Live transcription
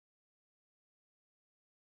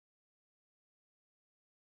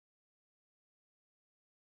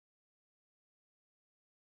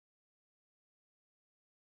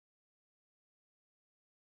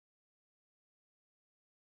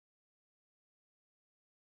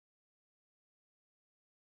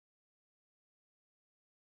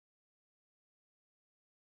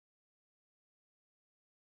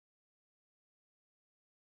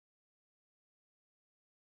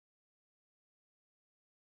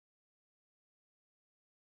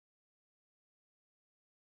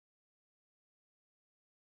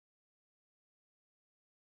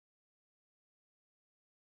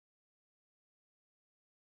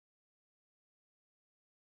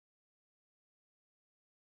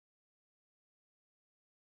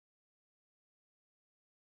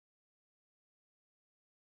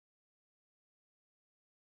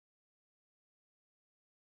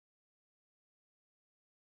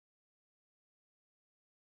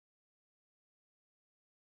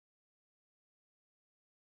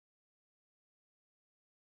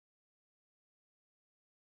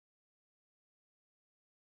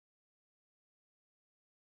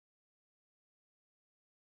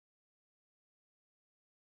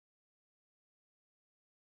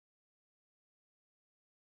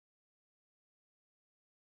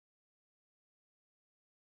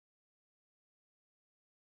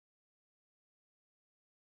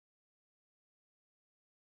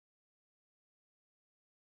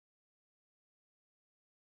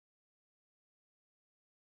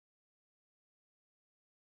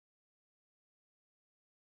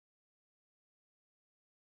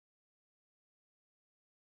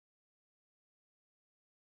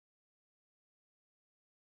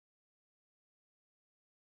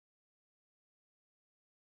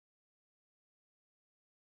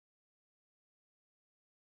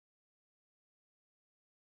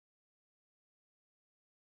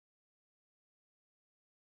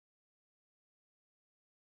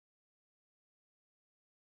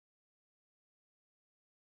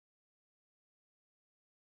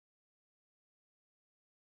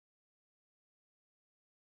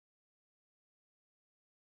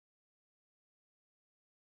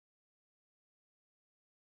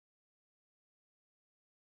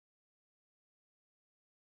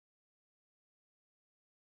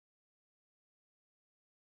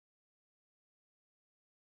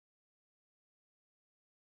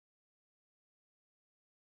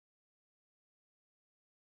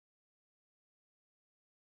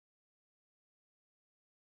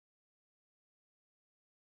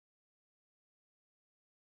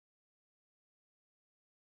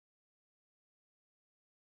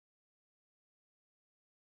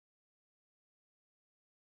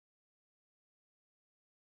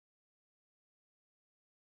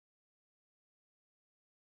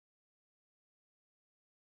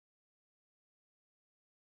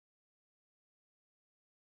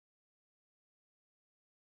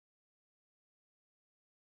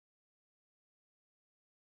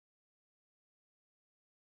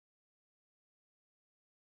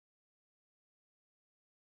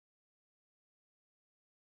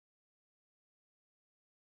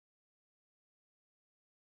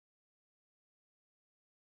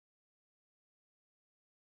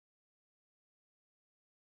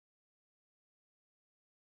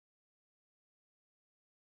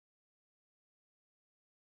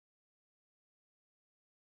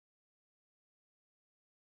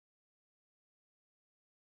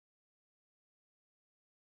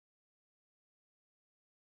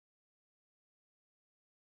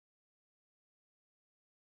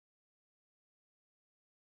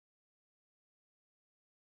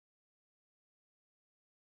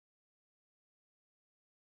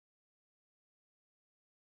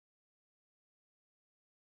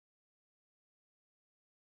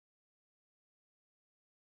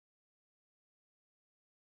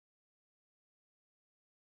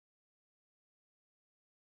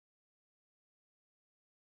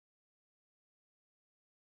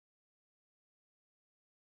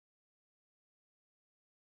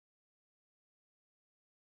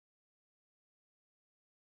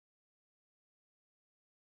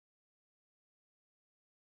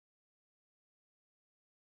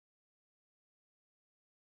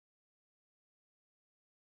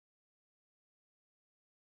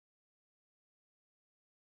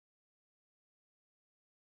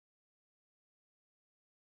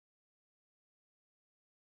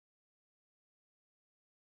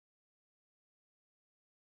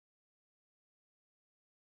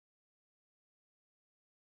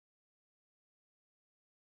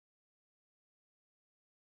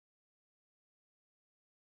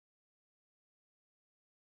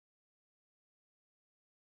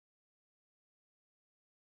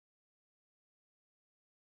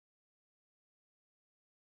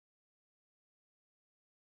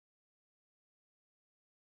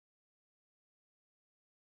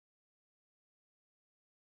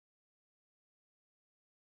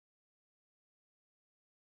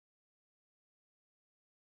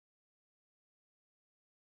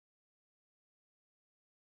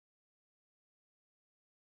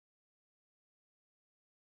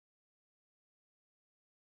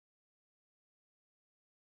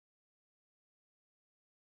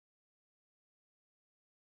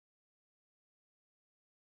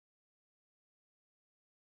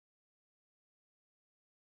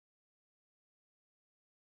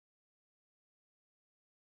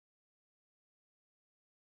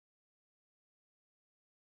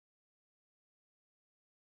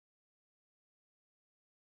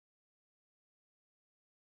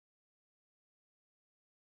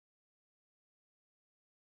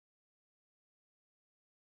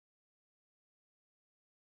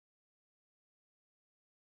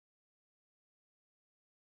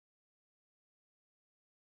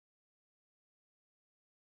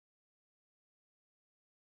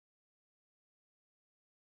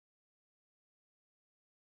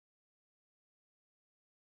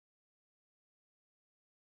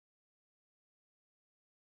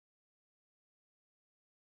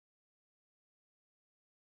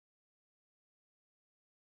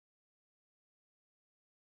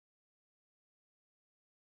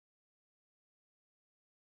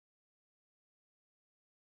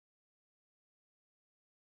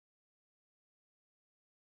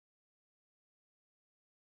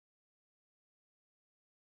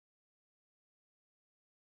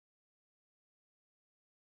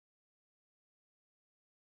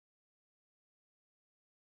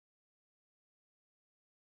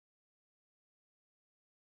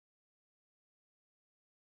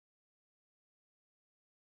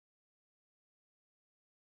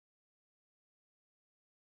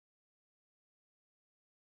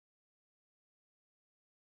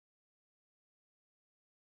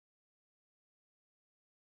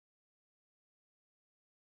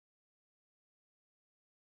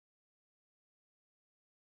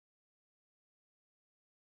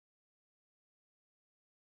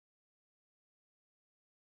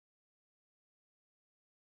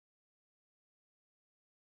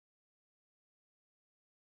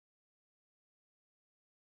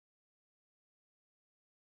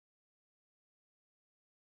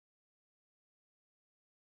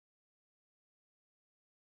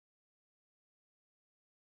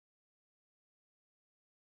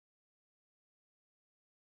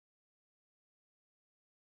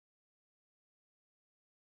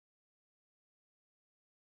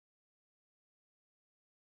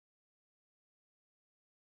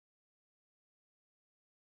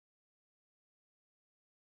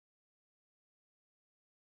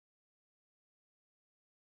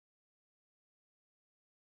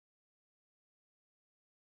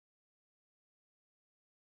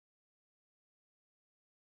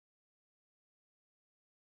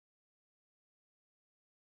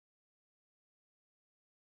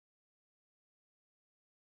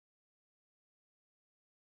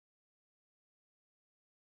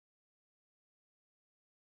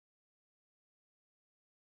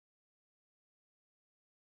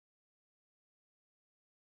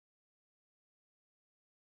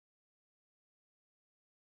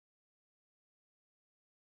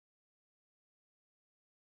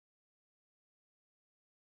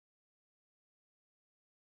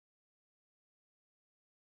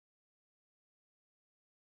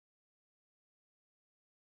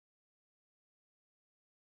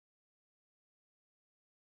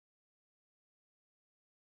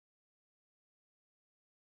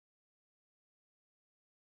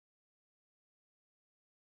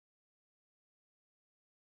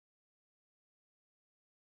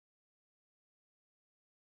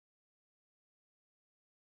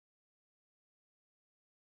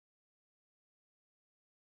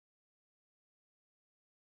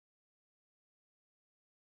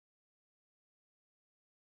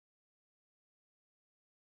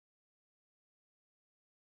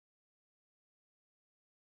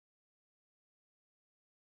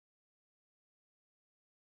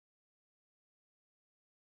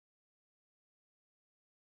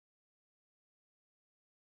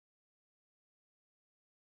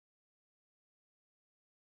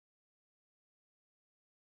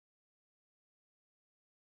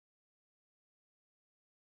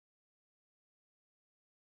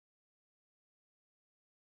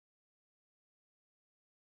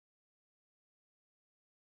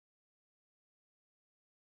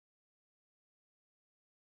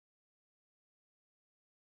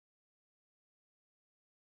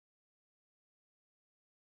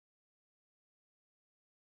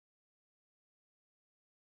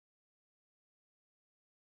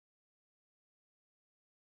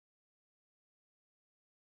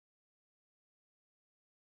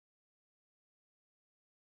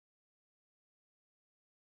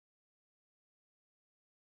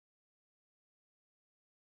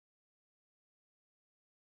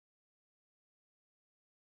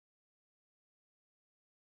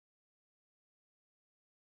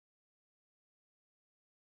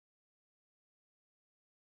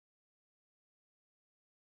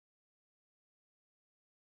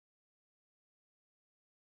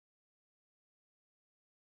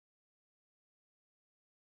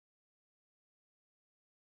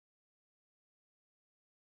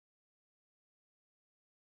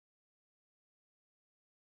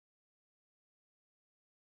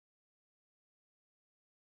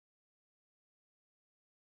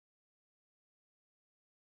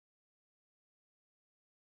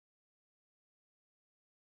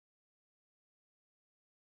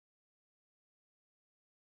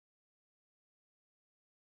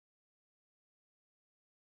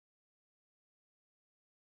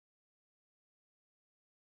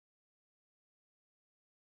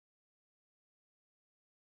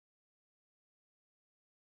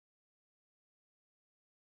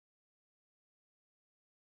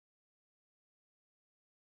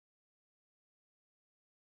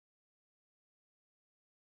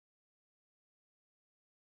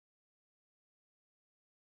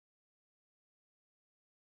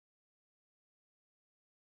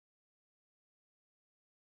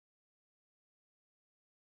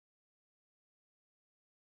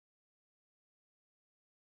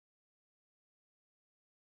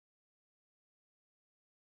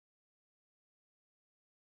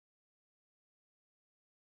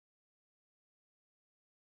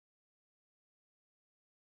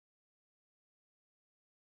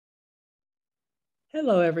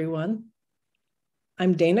Hello, everyone.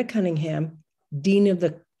 I'm Dana Cunningham, Dean of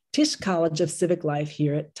the Tisch College of Civic Life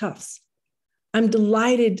here at Tufts. I'm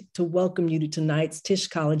delighted to welcome you to tonight's Tisch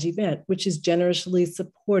College event, which is generously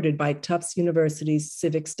supported by Tufts University's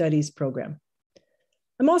Civic Studies program.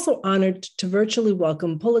 I'm also honored to virtually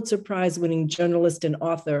welcome Pulitzer Prize-winning journalist and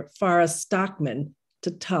author Farah Stockman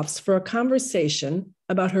to Tufts for a conversation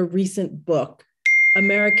about her recent book,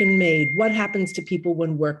 American Made: What Happens to People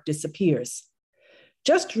When Work Disappears.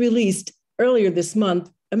 Just released earlier this month,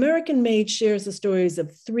 American Made shares the stories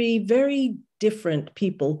of three very different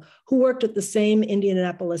people who worked at the same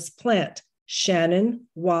Indianapolis plant: Shannon,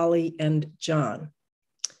 Wally, and John.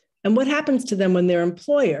 And what happens to them when their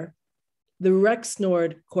employer, the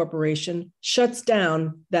Rexnord Corporation, shuts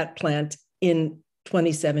down that plant in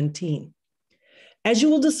 2017. As you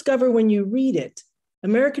will discover when you read it,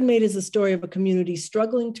 American Made is a story of a community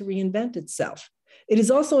struggling to reinvent itself. It is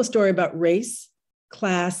also a story about race,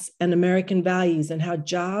 class, and American values, and how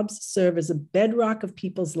jobs serve as a bedrock of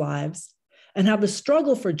people's lives, and how the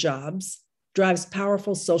struggle for jobs drives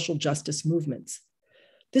powerful social justice movements.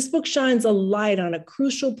 This book shines a light on a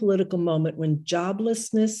crucial political moment when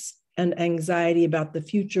joblessness and anxiety about the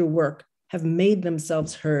future work have made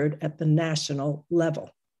themselves heard at the national level.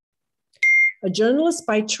 A journalist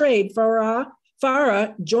by trade,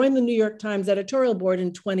 Farah joined the New York Times editorial board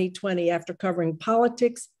in 2020 after covering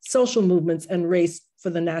politics, social movements, and race for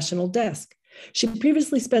the national desk. She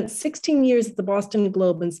previously spent 16 years at the Boston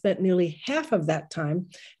Globe and spent nearly half of that time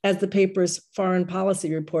as the paper's foreign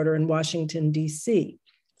policy reporter in Washington, D.C.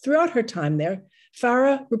 Throughout her time there,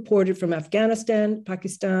 Farah reported from Afghanistan,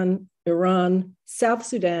 Pakistan, Iran, South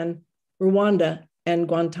Sudan, Rwanda, and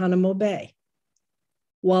Guantánamo Bay.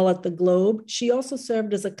 While at the Globe, she also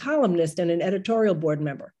served as a columnist and an editorial board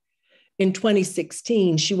member. In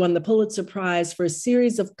 2016, she won the Pulitzer Prize for a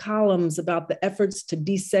series of columns about the efforts to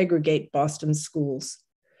desegregate Boston schools.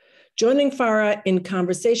 Joining Farah in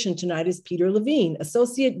conversation tonight is Peter Levine,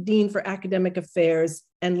 Associate Dean for Academic Affairs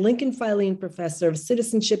and Lincoln Filene Professor of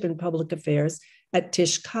Citizenship and Public Affairs at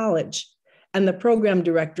Tisch College, and the Program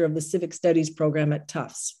Director of the Civic Studies program at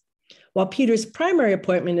Tufts. While Peter's primary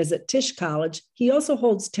appointment is at Tisch College, he also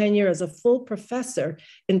holds tenure as a full professor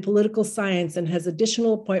in political science and has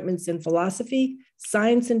additional appointments in philosophy,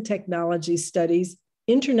 science and technology studies,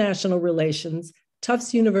 international relations,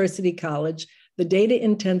 Tufts University College, the Data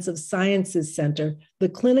Intensive Sciences Center, the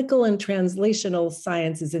Clinical and Translational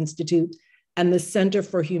Sciences Institute, and the Center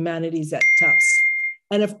for Humanities at Tufts.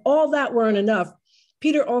 And if all that weren't enough,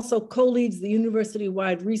 Peter also co-leads the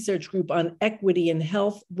university-wide research group on equity in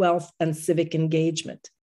health, wealth, and civic engagement.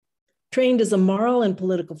 Trained as a moral and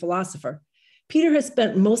political philosopher, Peter has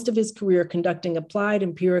spent most of his career conducting applied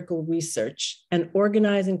empirical research and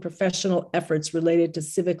organizing professional efforts related to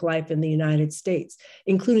civic life in the United States,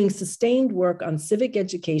 including sustained work on civic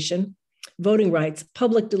education, voting rights,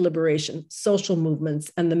 public deliberation, social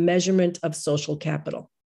movements, and the measurement of social capital.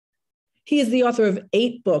 He is the author of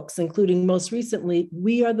 8 books, including most recently,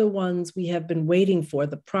 We Are the Ones We Have Been Waiting For,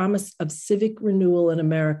 The Promise of Civic Renewal in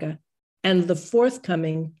America, and the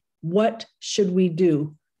forthcoming What Should We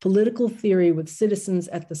Do? Political Theory with Citizens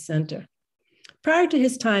at the Center. Prior to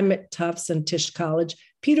his time at Tufts and Tisch College,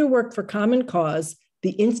 Peter worked for Common Cause,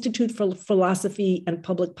 the Institute for Philosophy and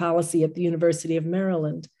Public Policy at the University of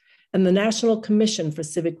Maryland, and the National Commission for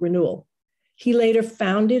Civic Renewal. He later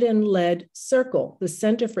founded and led CIRCLE, the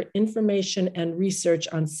Center for Information and Research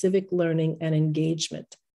on Civic Learning and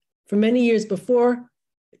Engagement. For many years before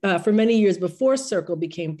CIRCLE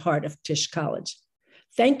became part of Tisch College.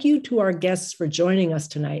 Thank you to our guests for joining us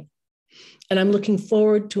tonight, and I'm looking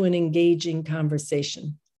forward to an engaging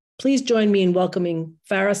conversation. Please join me in welcoming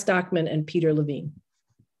Farah Stockman and Peter Levine.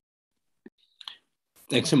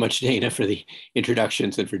 Thanks so much, Dana, for the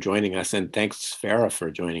introductions and for joining us. And thanks, Farah,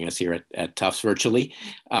 for joining us here at Tufts virtually,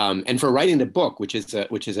 and for writing the book, which is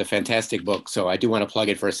a fantastic book. So I do want to plug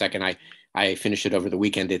it for a second. I finished it over the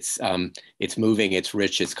weekend. It's moving, it's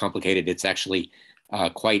rich, it's complicated. It's actually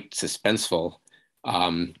quite suspenseful.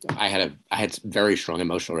 I had very strong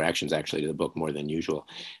emotional reactions actually to the book, more than usual.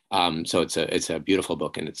 So it's a beautiful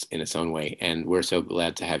book in its own way. And we're so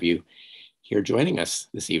glad to have you here joining us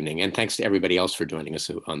this evening, and thanks to everybody else for joining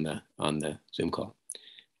us on the Zoom call.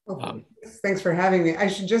 Thanks for having me. I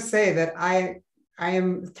should just say that I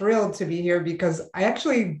am thrilled to be here because I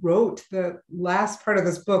actually wrote the last part of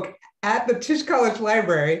this book at the Tisch College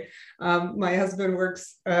Library. My husband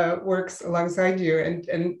works alongside you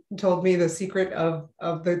and told me the secret of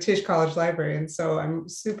the Tisch College Library. And so I'm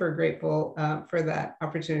super grateful for that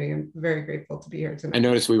opportunity. I'm very grateful to be here tonight. I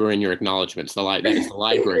noticed we were in your acknowledgements. That is the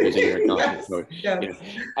library was in your acknowledgements. Yes,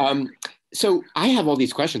 yes. So I have all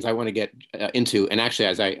these questions I want to get into, and actually,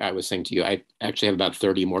 as I was saying to you, I actually have about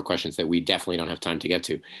 30 more questions that we definitely don't have time to get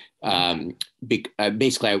to.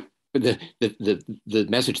 Basically, the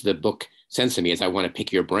message the book sends to me is I want to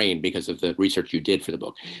pick your brain because of the research you did for the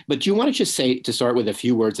book. But do you want to just say, to start with, a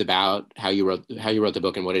few words about how you wrote the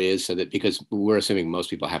book and what it is, so that, because we're assuming most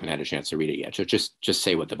people haven't had a chance to read it yet, so just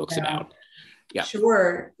say what the book's about. Yeah.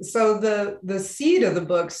 Sure. So the seed of the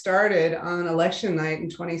book started on election night in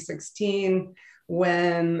 2016,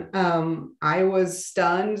 when I was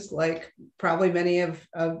stunned, like probably many of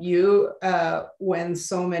you, when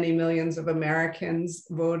so many millions of Americans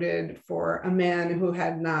voted for a man who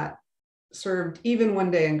had not served even one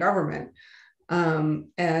day in government,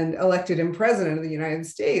 and elected him president of the United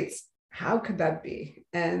States. How could that be?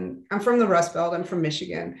 And I'm from the Rust Belt, I'm from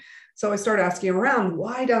Michigan. So I started asking around,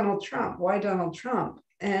 why Donald Trump? Why Donald Trump?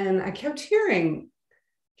 And I kept hearing,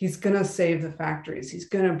 he's going to save the factories. He's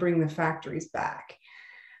going to bring the factories back.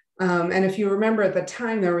 And if you remember at the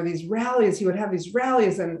time, there were these rallies. He would have these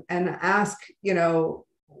rallies and ask,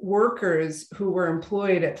 workers who were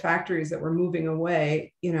employed at factories that were moving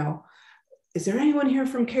away, is there anyone here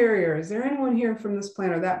from Carrier? Is there anyone here from this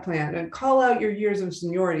plant or that plant? And call out your years of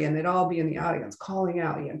seniority, and they'd all be in the audience calling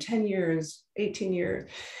out, 10 years, 18 years.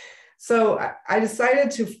 So I decided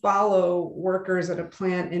to follow workers at a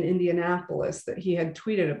plant in Indianapolis that he had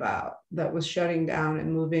tweeted about that was shutting down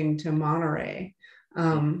and moving to Monterey.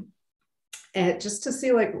 And just to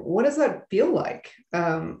see, like, what does that feel like,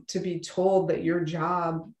 to be told that your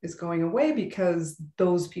job is going away because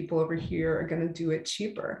those people over here are going to do it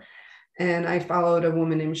cheaper. And I followed a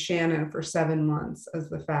woman named Shannon for 7 months as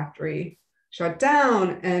the factory shut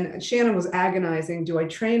down. And Shannon was agonizing, do I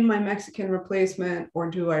train my Mexican replacement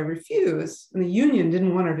or do I refuse? And the union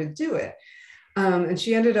didn't want her to do it. And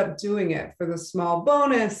she ended up doing it for the small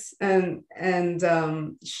bonus. And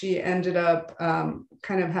she ended up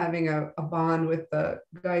kind of having a bond with the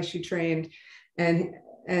guy she trained. And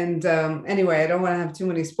anyway, I don't want to have too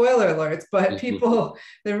many spoiler alerts, but people,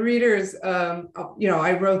 the readers,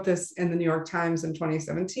 I wrote this in the New York Times in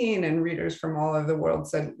 2017, and readers from all over the world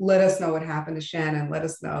said, let us know what happened to Shannon. Let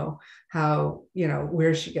us know how,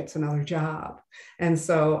 where she gets another job. And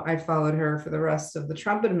so I followed her for the rest of the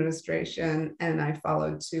Trump administration. And I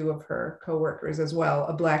followed 2 of her coworkers as well,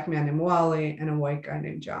 a Black man named Wally and a white guy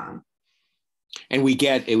named John. And we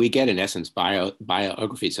get in essence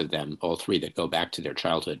biographies of them, all 3, that go back to their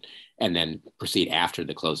childhood and then proceed after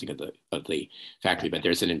the closing of the factory. But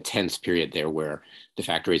there's an intense period there where the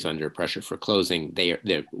factory is under pressure for closing.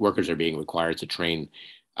 The workers are being required to train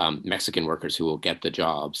Mexican workers who will get the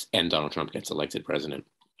jobs, and Donald Trump gets elected president.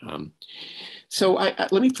 So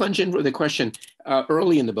let me plunge in with a question.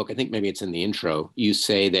 Early in the book, I think maybe it's in the intro, you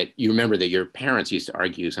say that you remember that your parents used to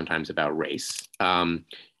argue sometimes about race.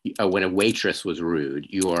 When a waitress was rude,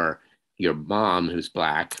 your mom, who's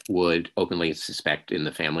Black, would openly suspect in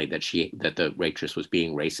the family that the waitress was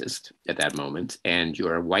being racist at that moment. And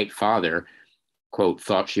your white father, quote,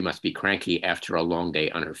 thought she must be cranky after a long day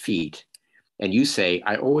on her feet. And you say,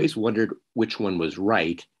 I always wondered which one was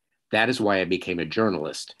right. That is why I became a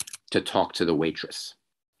journalist, to talk to the waitress.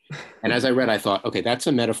 And as I read, I thought, okay, that's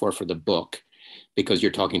a metaphor for the book, because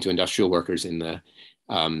you're talking to industrial workers in the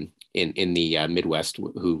Midwest,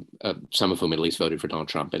 who some of whom at least voted for Donald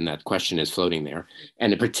Trump, and that question is floating there.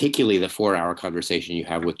 And particularly the 4-hour conversation you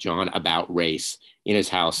have with John about race in his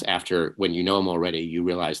house, after, when you know him already, you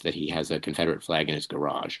realize that he has a Confederate flag in his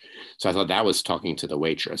garage. So I thought that was talking to the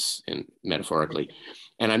waitress, and metaphorically.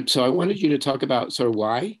 And so I wanted you to talk about sort of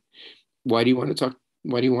why do you want to talk?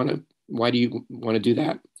 Why do you want to do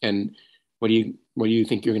that? And what do you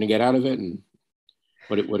think you're going to get out of it? And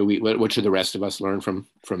what should the rest of us learn from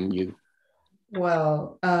you?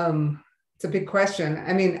 Well, it's a big question.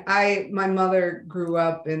 I mean, my mother grew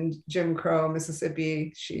up in Jim Crow,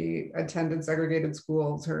 Mississippi. She attended segregated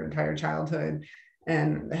schools her entire childhood,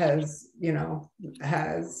 and has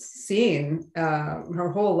seen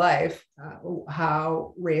her whole life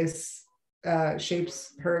how race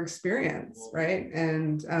shapes her experience, right?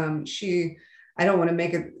 And I don't want to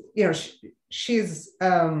make it, she's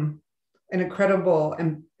an incredible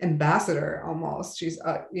ambassador almost. She's,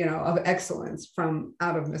 of excellence from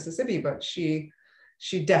out of Mississippi, but she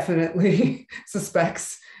definitely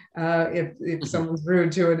suspects if someone's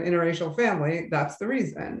rude to an interracial family, that's the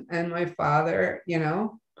reason. And my father,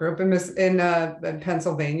 grew up in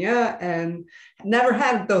Pennsylvania and never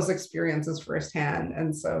had those experiences firsthand.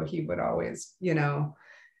 And so he would always,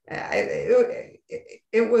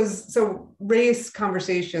 it was, so race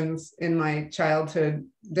conversations in my childhood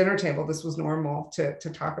dinner table, this was normal to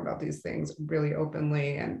talk about these things really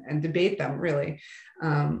openly and debate them really.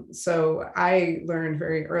 So I learned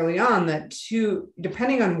very early on that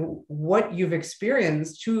depending on what you've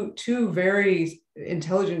experienced, two very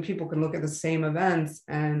intelligent people can look at the same events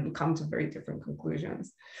and come to very different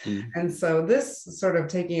conclusions. And so this sort of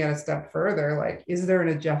taking it a step further, like, is there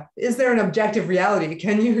an objective reality?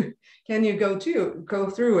 Can you go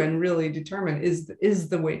through and really determine, is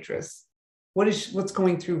the waitress, what's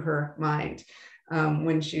going through her mind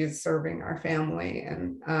when she is serving our family?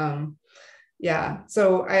 And yeah,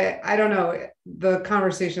 so I don't know, the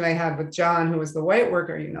conversation I had with John, who was the white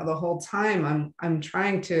worker, the whole time I'm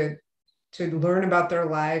trying to learn about their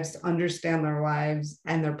lives, to understand their lives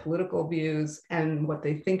and their political views and what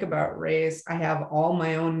they think about race. I have all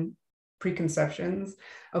my own preconceptions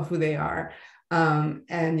of who they are.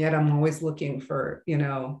 And yet I'm always looking for,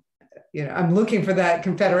 I'm looking for that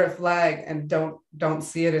Confederate flag and don't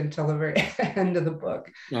see it until the very end of the book.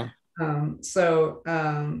 Yeah. And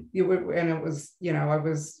it was,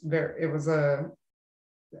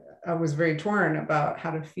 I was very torn about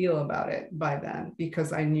how to feel about it by then,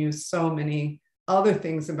 because I knew so many other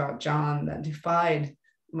things about John that defied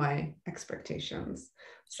my expectations.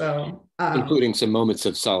 So, including some moments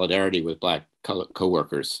of solidarity with Black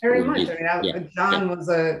co-workers. Very much. John was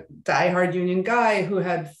a diehard union guy who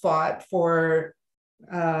had fought for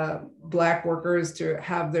Black workers to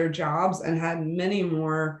have their jobs and had many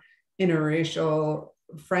more interracial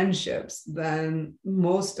friendships than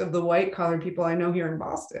most of the white collar people I know here in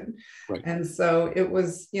Boston. Right. And so it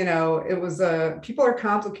was, people are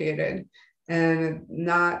complicated and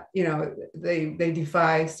not, they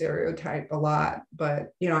defy stereotype a lot.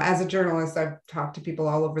 But, as a journalist, I've talked to people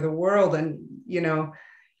all over the world, and,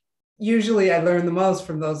 usually I learn the most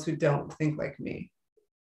from those who don't think like me.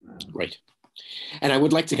 Right. And I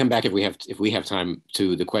would like to come back, if we have time,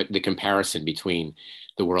 to the comparison between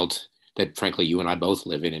the world that, frankly, you and I both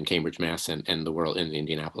live in Cambridge, Mass, and the world in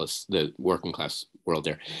Indianapolis, the working class world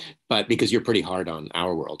there. But because you're pretty hard on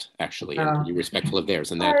our world, actually, and pretty respectful of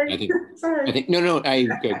theirs, and that I think no, I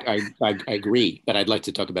agree. But I'd like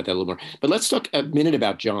to talk about that a little more. But let's talk a minute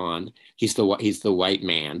about John. He's the white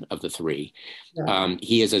man of the three. Yeah.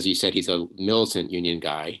 He is, as you said, he's a militant union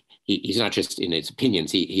guy. He's not just in his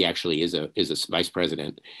opinions. He actually is a vice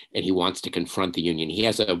president, and he wants to confront the union. He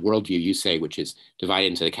has a worldview, you say, which is divided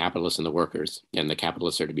into the capitalists and the workers, and the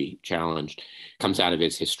capitalists are to be challenged. Comes out of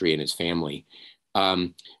his history and his family.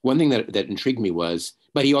 One thing that intrigued me was,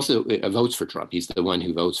 but he also votes for Trump. He's the one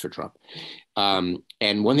who votes for Trump. And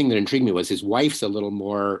one thing that intrigued me was his wife's a little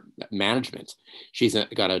more management. She's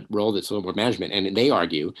got a role that's a little more management, and they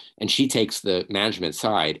argue, and she takes the management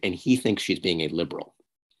side, and he thinks she's being a liberal.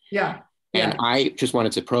 Yeah. And I just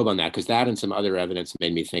wanted to probe on that, because that and some other evidence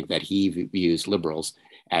made me think that he views liberals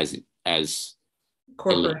as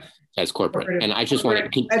corporate. As corporate. And I just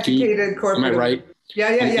wanted to educated corporate. Am I right?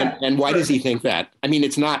 Yeah. And why does he think that? I mean,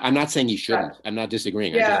 I'm not saying he shouldn't. I'm not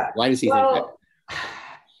disagreeing. Yeah. Why does he think that?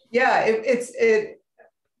 Yeah,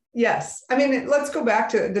 yes. I mean, let's go back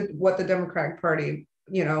to what the Democratic Party,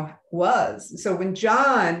 was. So when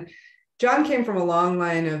John came from a long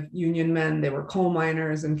line of union men. They were coal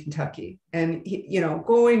miners in Kentucky. And,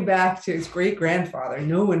 going back to his great grandfather,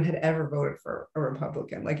 no one had ever voted for a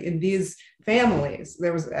Republican. Like, in these families,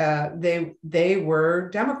 there was, they were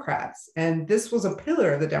Democrats. And this was a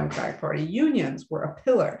pillar of the Democratic Party. Unions were a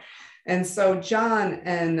pillar. And so John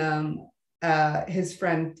and his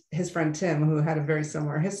friend Tim, who had a very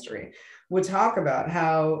similar history, would talk about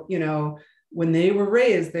how, when they were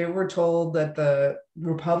raised, they were told that the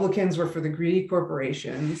Republicans were for the greedy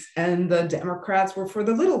corporations and the Democrats were for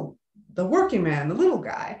the working man, the little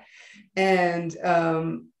guy. And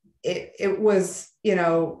it was,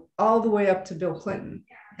 all the way up to Bill Clinton.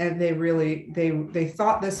 And they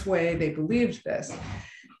thought this way, they believed this.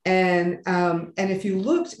 And if you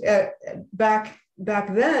looked at back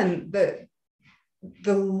then, the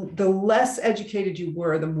less educated you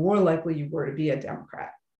were, the more likely you were to be a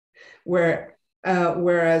Democrat.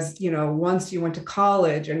 Whereas, once you went to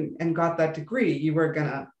college and got that degree, you were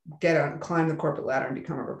gonna climb the corporate ladder and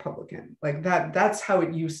become a Republican. Like that's how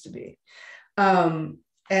it used to be. And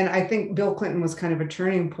I think Bill Clinton was kind of a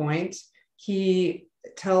turning point. He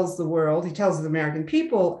tells the American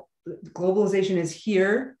people, globalization is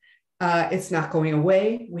here. It's not going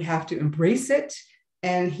away. We have to embrace it.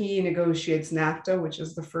 And he negotiates NAFTA, which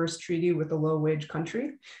is the first treaty with a low-wage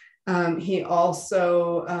country. He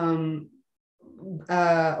also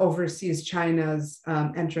oversees China's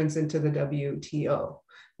entrance into the WTO,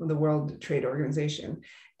 the World Trade Organization.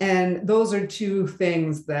 And those are two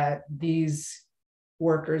things that these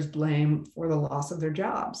workers blame for the loss of their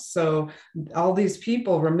jobs. So all these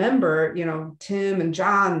people remember, Tim and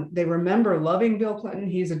John, they remember loving Bill Clinton.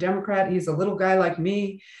 He's a Democrat. He's a little guy like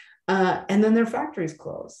me. And then their factories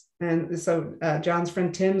close. And so John's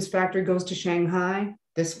friend Tim's factory goes to Shanghai.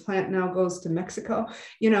 This plant now goes to Mexico,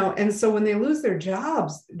 and so when they lose their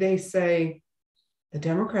jobs, they say, the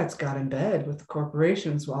Democrats got in bed with the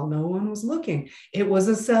corporations while no one was looking. It was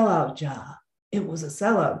a sellout job. It was a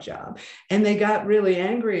sellout job. And they got really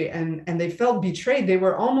angry and they felt betrayed. They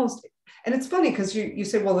were almost, and it's funny because you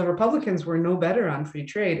say, well, the Republicans were no better on free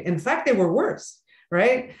trade. In fact, they were worse,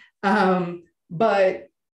 right? But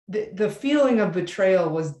the feeling of betrayal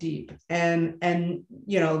was deep. And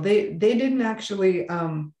they didn't actually,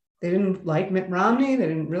 they didn't like Mitt Romney. They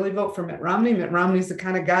didn't really vote for Mitt Romney. Mitt Romney's the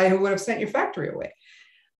kind of guy who would have sent your factory away.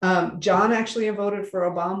 John actually voted for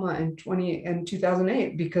Obama in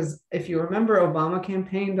 2008, because if you remember, Obama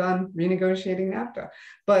campaigned on renegotiating NAFTA.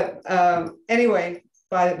 But anyway,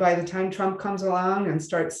 by the time Trump comes along and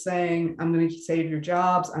starts saying, I'm going to save your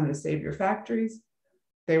jobs, I'm going to save your factories,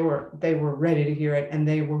 they were ready to hear it, and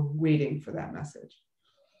they were waiting for that message.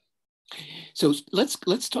 So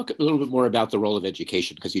let's talk a little bit more about the role of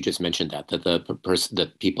education, because you just mentioned that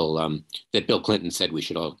Bill Clinton said we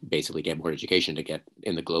should all basically get more education to get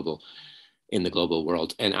in the global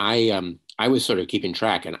world. And I was sort of keeping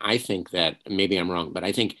track, and I think that, maybe I'm wrong, but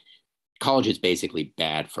I think college is basically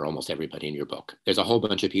bad for almost everybody in your book. There's a whole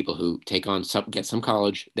bunch of people who get some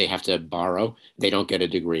college, they have to borrow, they don't get a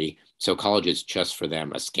degree, so college is just for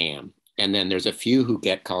them a scam. And then there's a few who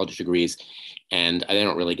get college degrees and they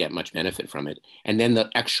don't really get much benefit from it. And then the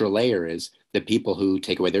extra layer is the people who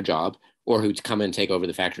take away their job, or who come and take over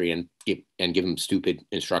the factory and give them stupid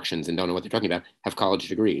instructions and don't know what they're talking about, have college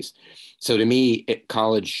degrees. So to me,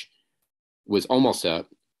 college was almost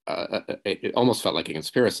it almost felt like a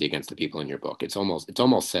conspiracy against the people in your book. It's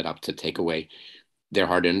almost set up to take away their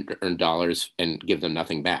hard-earned dollars and give them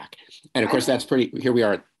nothing back. And of course, that's here we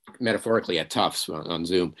are metaphorically at Tufts on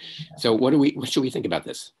Zoom. So what should we think about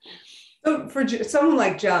this? So for someone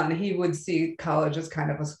like John, he would see college as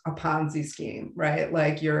kind of a Ponzi scheme, right?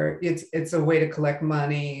 Like it's a way to collect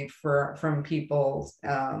money from people,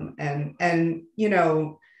 and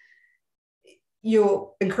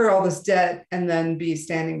you'll incur all this debt and then be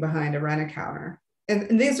standing behind a rent counter.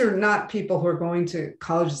 And these are not people who are going to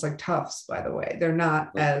colleges like Tufts, by the way. They're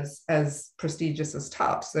not as prestigious as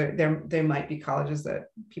Tufts. They might be colleges that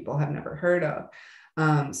people have never heard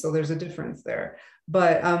of. So there's a difference there.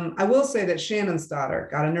 But I will say that Shannon's daughter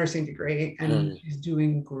got a nursing degree, and she's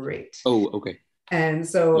doing great. Oh, okay. And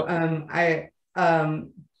so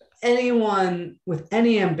anyone with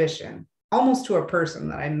any ambition, almost to a person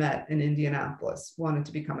that I met in Indianapolis, wanted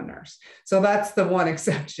to become a nurse. So that's the one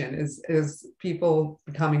exception, is people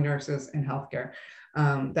becoming nurses in healthcare.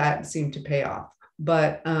 That seemed to pay off.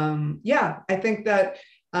 But I think that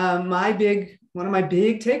one of my big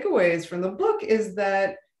takeaways from the book is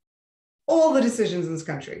that all the decisions in this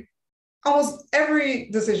country, almost every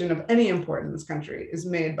decision of any import in this country, is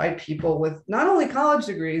made by people with not only college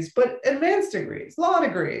degrees, but advanced degrees, law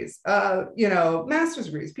degrees, master's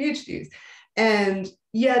degrees, PhDs. And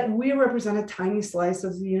yet we represent a tiny slice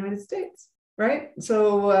of the United States, right?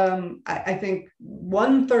 So I think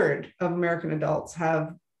 1/3 of American adults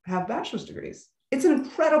have bachelor's degrees. It's an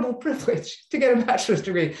incredible privilege to get a bachelor's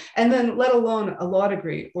degree, and then let alone a law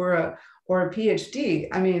degree or a PhD.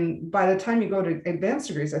 I mean, by the time you go to advanced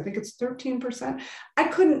degrees, I think it's 13%. I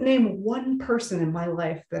couldn't name one person in my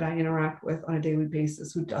life that I interact with on a daily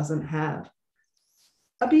basis who doesn't have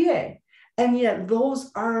a BA. And yet those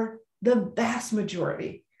are the vast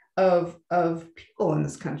majority of people in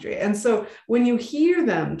this country. And so when you hear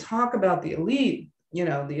them talk about the elite,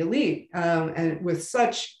 and with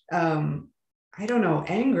such,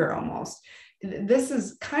 anger almost, this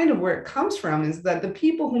is kind of where it comes from, is that the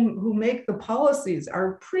people who make the policies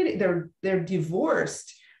are they're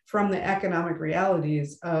divorced from the economic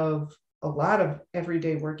realities of a lot of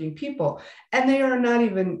everyday working people, and they are not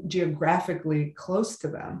even geographically close to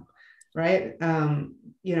them, right?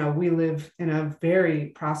 We live in a very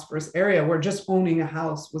prosperous area where just owning a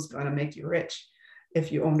house was going to make you rich. If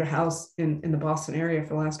you owned a house in the Boston area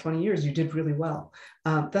for the last 20 years, you did really well.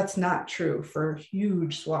 That's not true for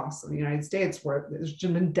huge swaths of the United States, where there's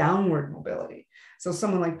just been downward mobility. So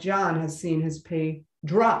someone like John has seen his pay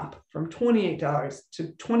drop from $28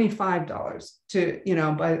 to $25 to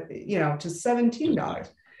 $17.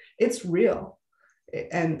 It's real.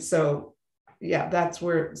 And so, that's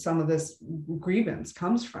where some of this grievance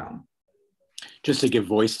comes from. Just to give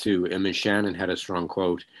voice to, I mean, Shannon had a strong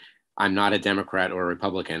quote, "I'm not a Democrat or a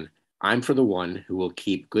Republican. I'm for the one who will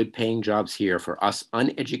keep good paying jobs here for us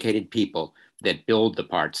uneducated people that build the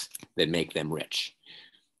parts that make them rich."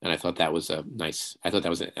 And I thought that was I thought that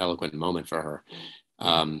was an eloquent moment for her.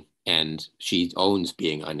 And she owns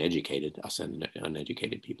being uneducated, us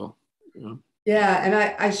uneducated people. You know? Yeah, and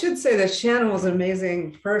I should say that Shannon was an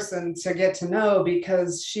amazing person to get to know,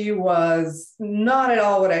 because she was not at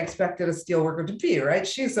all what I expected a steelworker to be, right?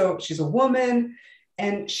 She's a woman,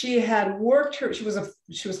 and she had worked her, she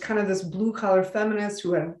was kind of this blue collar feminist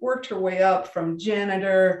who had worked her way up from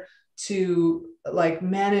janitor to like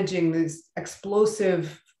managing these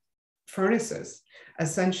explosive furnaces,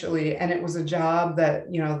 essentially. And it was a job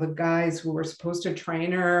that, you know, the guys who were supposed to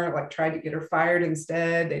train her like tried to get her fired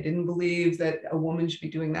instead. They didn't believe that a woman should be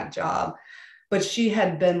doing that job. But she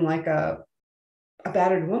had been like a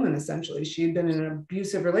battered woman, essentially. She had been in an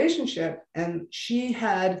abusive relationship, and she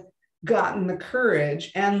had gotten the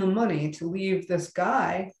courage and the money to leave this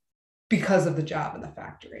guy because of the job in the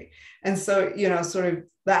factory. And so, you know, sort of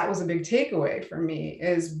that was a big takeaway for me,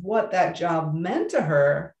 is what that job meant to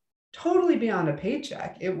her, totally beyond a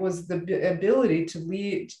paycheck. It was the ability to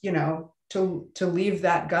leave, you know, to leave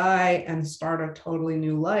that guy and start a totally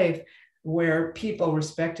new life where people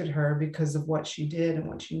respected her because of what she did and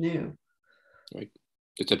what she knew. Right.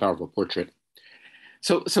 It's a powerful portrait.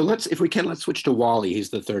 So let's, if we can, let's switch to Wally. He's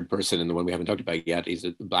the third person and the one we haven't talked about yet. He's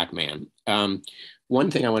a Black man. One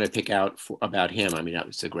thing I want to pick out about him, I mean,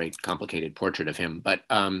 it's a great complicated portrait of him, but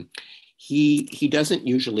he doesn't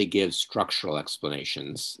usually give structural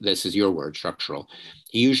explanations. This is your word, structural.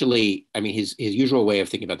 He usually, I mean, his usual way of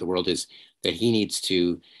thinking about the world is that he needs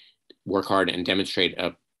to work hard and demonstrate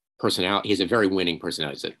a personality. He has a very winning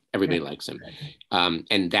personality, so everybody likes him.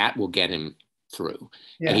 And that will get him through.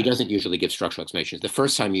 Yeah. And he doesn't usually give structural explanations. The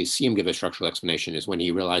first time you see him give a structural explanation is when he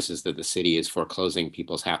realizes that the city is foreclosing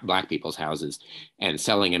Black people's houses and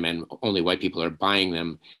selling them, and only white people are buying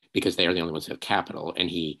them because they are the only ones who have capital. And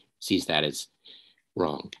he sees that as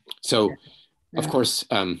wrong. So, of course,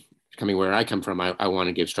 coming where I come from, I want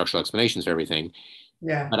to give structural explanations for everything.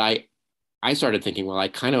 Yeah. But I started thinking, well, I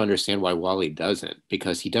kind of understand why Wally doesn't,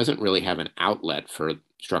 because he doesn't really have an outlet for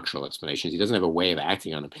structural explanations. He doesn't have a way of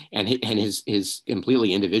acting on them. And his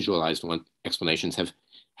completely individualized explanations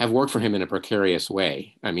have worked for him in a precarious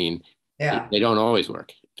way. I mean, they don't always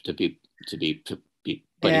work but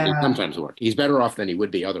he can sometimes work. He's better off than he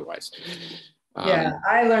would be otherwise.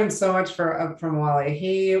 I learned so much from Wally.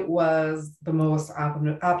 He was the most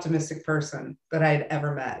optimistic person that I'd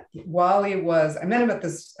ever met. Wally I met him at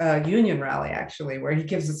this union rally, actually, where he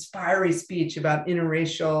gives this fiery speech about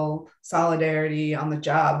interracial solidarity on the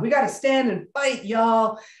job. We got to stand and fight,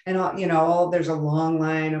 y'all. And, you know, there's a long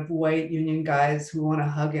line of white union guys who want to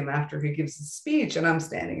hug him after he gives his speech. And I'm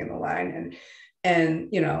standing in the line, and,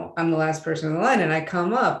 you know, I'm the last person in the line, and I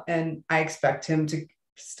come up and I expect him to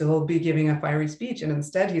still be giving a fiery speech. And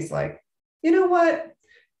instead he's like, you know what?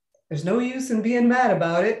 There's no use in being mad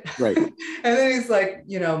about it. Right. And then he's like,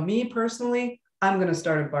 you know, me personally, I'm going to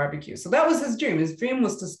start a barbecue. So that was his dream. His dream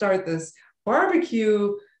was to start this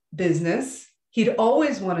barbecue business. He'd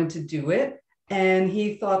always wanted to do it. And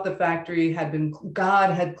he thought the factory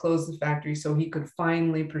God had closed the factory so he could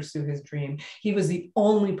finally pursue his dream. He was the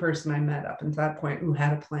only person I met up until that point who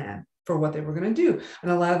had a plan for what they were going to do. And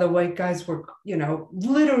a lot of the white guys were, you know,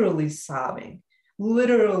 literally sobbing,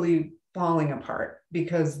 literally falling apart,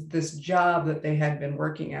 because this job that they had been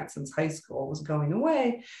working at since high school was going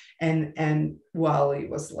away. And Wally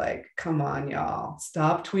was like, come on, y'all,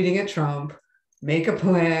 stop tweeting at Trump, make a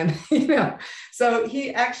plan, you know? So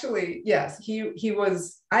he actually, yes, he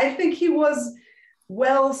was, I think he was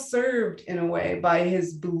well served in a way by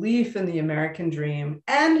his belief in the American dream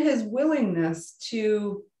and his willingness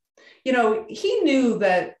to, you know, he knew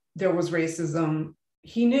that there was racism.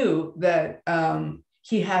 He knew that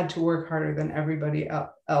he had to work harder than everybody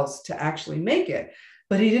else to actually make it,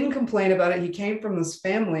 but he didn't complain about it. He came from this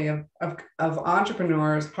family of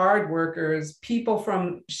entrepreneurs, hard workers, people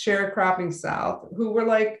from sharecropping South who were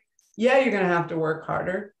like, yeah, you're going to have to work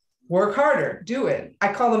harder, do it.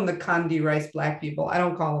 I call them the Condi rice Black people. I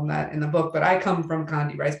don't call them that in the book, but I come from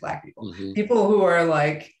Condi rice Black people, people who are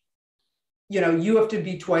like, you know, you have to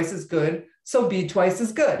be twice as good, so be twice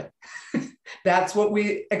as good. That's what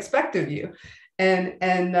we expect of you. And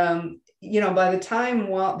you know, by the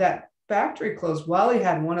time that factory closed, Wally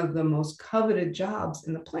had one of the most coveted jobs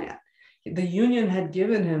in the plant. The union had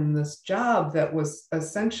given him this job that was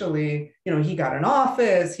essentially, you know, he got an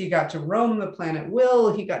office, he got to roam the plant at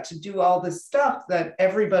will, he got to do all this stuff that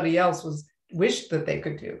everybody else wished that they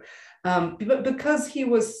could do. but because he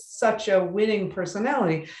was such a winning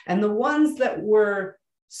personality. And the ones that were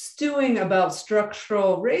stewing about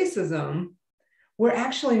structural racism were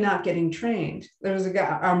actually not getting trained. There was a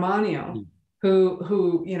guy, Armanio,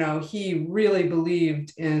 who he really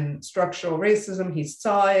believed in structural racism. He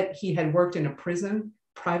saw it. He had worked in a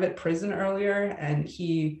private prison earlier, and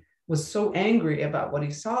he was so angry about what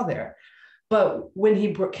he saw there. But when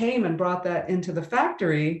he came and brought that into the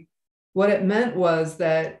factory, what it meant was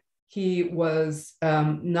that he was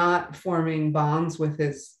not forming bonds with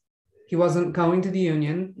he wasn't going to the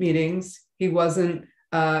union meetings. He wasn't,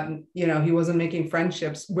 he wasn't making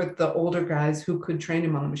friendships with the older guys who could train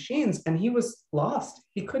him on the machines, and he was lost.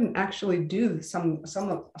 He couldn't actually do some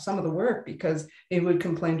of the work because he would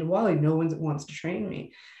complain to Wally, no one wants to train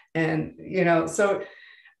me. And, so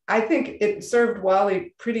I think it served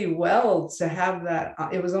Wally pretty well to have that.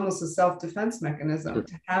 It was almost a self-defense mechanism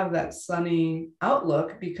to have that sunny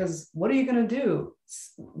outlook, because what are you going to do?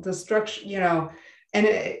 The structure, and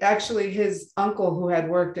actually his uncle, who had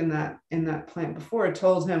worked in that plant before,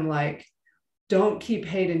 told him, like, don't keep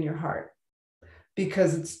hate in your heart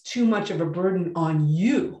because it's too much of a burden on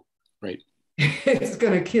you. Right. It's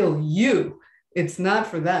going to kill you. It's not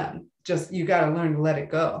for them. Just, you got to learn to let it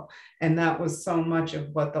go. And that was so much of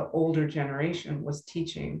what the older generation was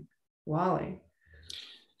teaching Wally.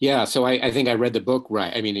 Yeah, so I think I read the book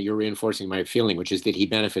right. I mean, you're reinforcing my feeling, which is that he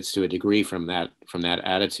benefits to a degree from that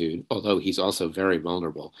attitude, although he's also very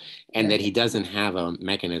vulnerable, and that he doesn't have a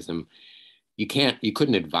mechanism. You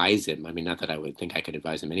couldn't advise him. I mean, not that I would think I could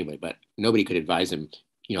advise him anyway, but nobody could advise him,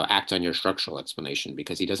 act on your structural explanation,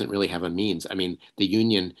 because he doesn't really have a means. I mean, the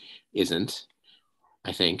union isn't,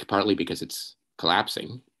 I think, partly because it's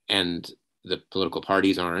collapsing and the political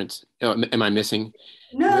parties aren't. Am I missing?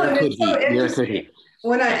 No, Where could it's so interesting.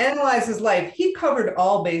 When I analyze his life, he covered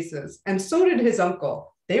all bases, and so did his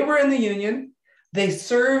uncle. They were in the union. They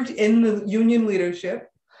served in the union leadership.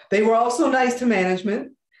 They were also nice to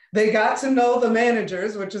management. They got to know the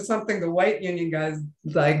managers, which is something the white union guys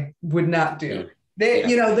would not do.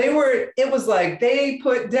 It was like they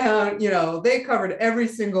put down, they covered every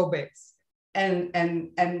single base.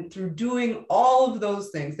 And through doing all of those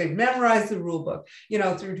things, they've memorized the rule book,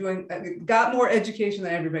 through doing, got more education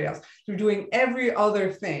than everybody else, through doing every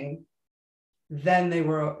other thing, then they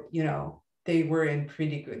were in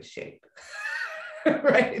pretty good shape,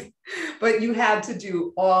 right? But you had to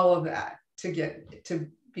do all of that to get to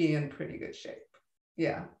be in pretty good shape.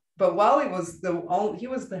 Yeah. But Wally was he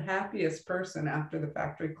was the happiest person after the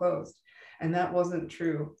factory closed. And that wasn't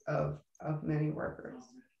true of many workers.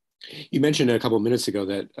 You mentioned a couple of minutes ago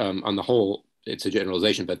that on the whole, it's a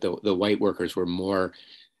generalization, but the white workers were more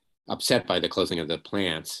upset by the closing of the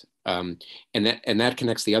plants. And that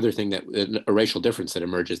connects the other thing, that a racial difference that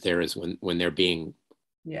emerges there is when they're being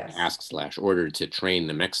asked / ordered to train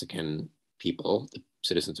the Mexican people, the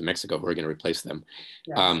citizens of Mexico who are going to replace them.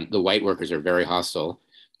 Yes. The white workers are very hostile,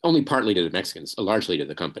 only partly to the Mexicans, largely to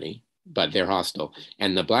the company, but they're hostile.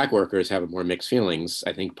 And the black workers have more mixed feelings,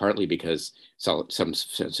 I think partly because some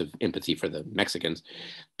sense of empathy for the Mexicans,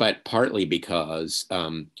 but partly because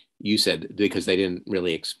you said because they didn't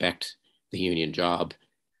really expect the union job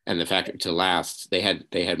and the factory to last. They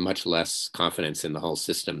had much less confidence in the whole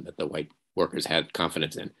system that the white workers had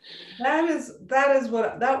confidence in.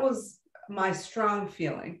 That was my strong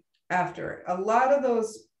feeling after. A lot of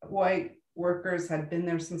those white workers had been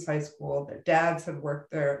there since high school. Their dads had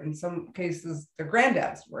worked there. In some cases, their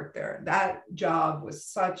granddads worked there. That job was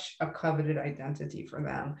such a coveted identity for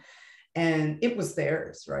them. And it was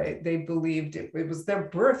theirs, right? They believed it was their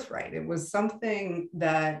birthright. It was something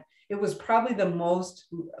that it was probably the most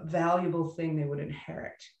valuable thing they would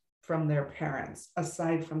inherit from their parents,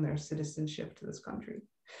 aside from their citizenship to this country.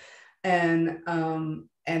 And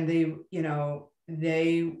they,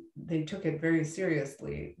 they took it very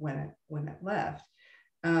seriously when it left.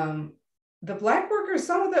 The black workers,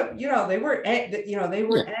 some of them, they were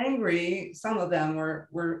angry. Some of them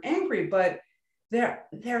were angry, but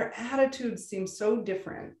their attitudes seemed so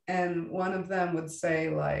different. And one of them would say,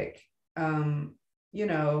 like,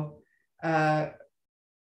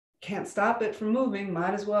 can't stop it from moving,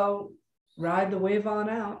 might as well ride the wave on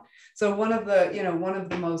out. So one of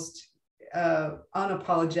the most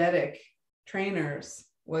unapologetic trainers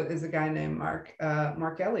is a guy named Mark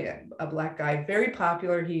Elliott, a black guy, very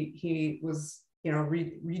popular. He was,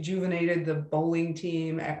 rejuvenated the bowling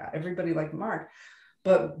team. Everybody liked Mark,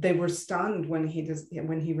 but they were stunned when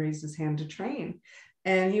he raised his hand to train.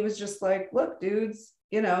 And he was just like, look, dudes,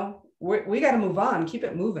 we got to move on, keep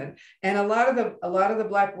it moving. And a lot of the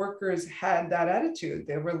Black workers had that attitude.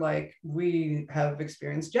 They were like, we have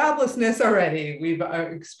experienced joblessness already. We've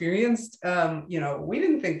experienced, we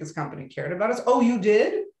didn't think this company cared about us. Oh, you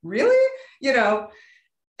did? Really?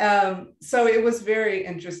 So it was very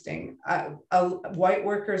interesting. White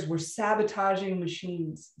workers were sabotaging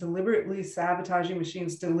machines, deliberately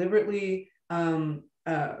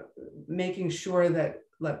making sure that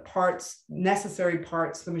necessary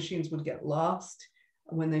parts, the machines would get lost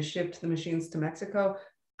when they shipped the machines to Mexico.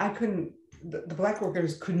 The Black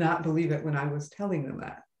workers could not believe it when I was telling them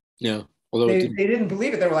that. Yeah. Although they didn't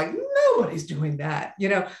believe it. They were like, nobody's doing that,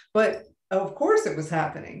 but of course it was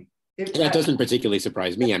happening. That doesn't particularly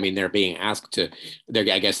surprise me. I mean, they're being asked to,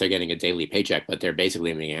 I guess they're getting a daily paycheck, but they're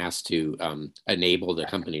basically being asked to enable the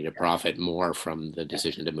company to profit more from the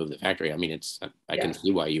decision to move the factory. I mean, I can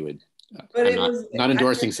see why you would. But I'm not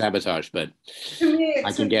endorsing sabotage, but to me,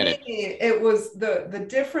 I can get it. It was the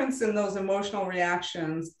difference in those emotional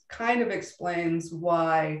reactions kind of explains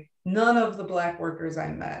why none of the Black workers I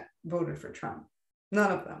met voted for Trump.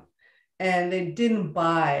 None of them. And they didn't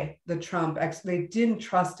buy the Trump. They didn't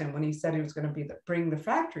trust him when he said he was going to bring the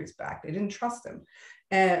factories back. They didn't trust him.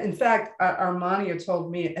 And in fact, Armania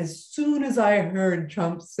told me, as soon as I heard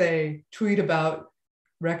Trump tweet about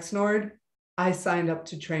Rexnord, I signed up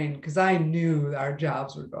to train because I knew our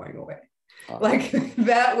jobs were going away. Like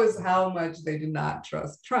that was how much they did not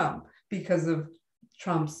trust Trump because of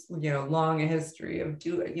Trump's, long history of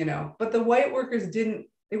but the white workers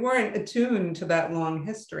they weren't attuned to that long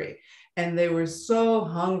history. And they were so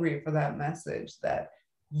hungry for that message that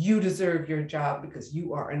you deserve your job because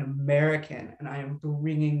you are an American and I am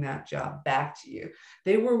bringing that job back to you.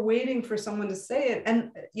 They were waiting for someone to say it.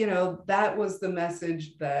 And, that was the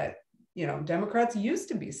message that, Democrats used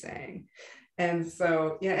to be saying. And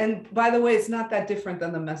so, and by the way, it's not that different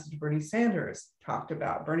than the message Bernie Sanders talked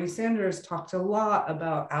about. Bernie Sanders talked a lot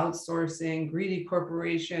about outsourcing, greedy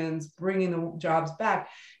corporations, bringing the jobs back.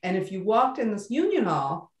 And if you walked in this union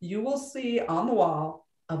hall, you will see on the wall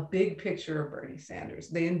a big picture of Bernie Sanders.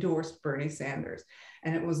 They endorsed Bernie Sanders.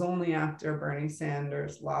 And it was only after Bernie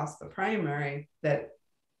Sanders lost the primary that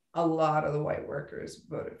a lot of the white workers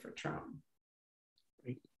voted for Trump.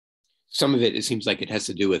 Some of it seems like it has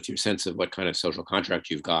to do with your sense of what kind of social contract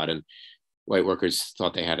you've got. And white workers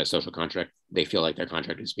thought they had a social contract. They feel like their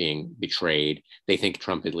contract is being betrayed. They think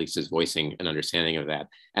Trump at least is voicing an understanding of that.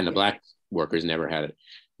 And the Black workers never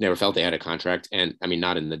felt they had a contract. And I mean,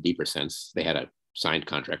 not in the deeper sense, they had a signed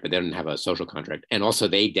contract, but they didn't have a social contract. And also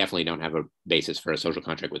they definitely don't have a basis for a social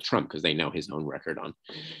contract with Trump because they know his own record on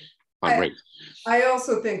race. I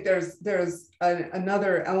also think there's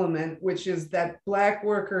another element, which is that Black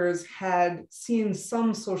workers had seen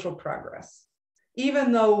some social progress.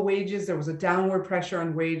 Even though there was a downward pressure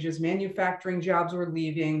on wages, manufacturing jobs were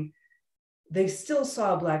leaving, they still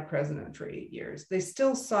saw a Black president for 8 years. They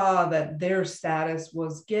still saw that their status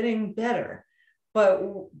was getting better. But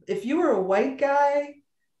if you were a white guy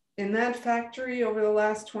in that factory over the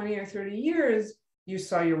last 20 or 30 years, you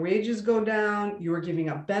saw your wages go down, you were giving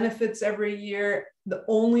up benefits every year. The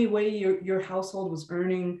only way your household was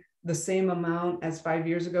earning the same amount as 5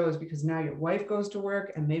 years ago is because now your wife goes to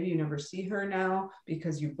work and maybe you never see her now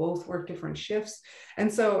because you both work different shifts.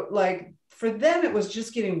 And so for them, it was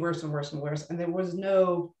just getting worse and worse and worse. And there was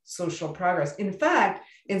no social progress. In fact,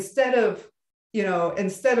 instead of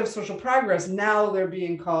social progress, now they're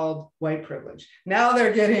being called white privilege. Now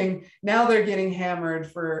they're getting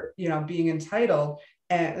hammered for, being entitled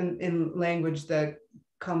and in language that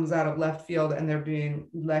comes out of left field, and they're being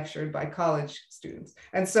lectured by college students.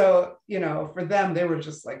 And so, for them, they were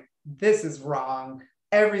just like, this is wrong.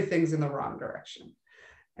 Everything's in the wrong direction.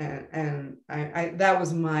 And I that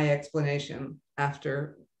was my explanation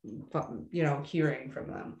after, hearing from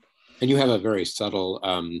them. And you have a very subtle,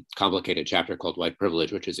 complicated chapter called White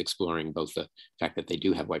Privilege, which is exploring both the fact that they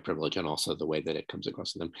do have white privilege and also the way that it comes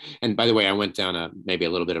across to them. And by the way, I went down maybe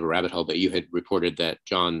a little bit of a rabbit hole, but you had reported that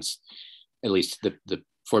John's, at least the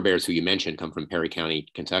forebears who you mentioned, come from Perry County,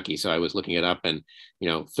 Kentucky. So I was looking it up, and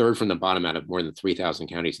third from the bottom out of more than 3,000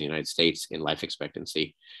 counties in the United States in life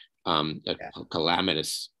expectancy,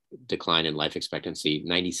 calamitous decline in life expectancy.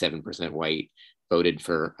 97% white, voted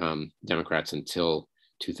for Democrats until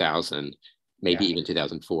 2000, maybe even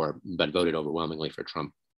 2004, but voted overwhelmingly for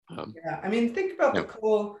Trump. I mean, think about the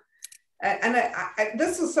coal. And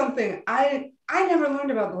this is something I never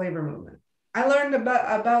learned about the labor movement. I learned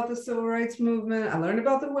about the civil rights movement. I learned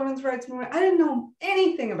about the women's rights movement. I didn't know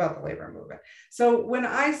anything about the labor movement. So when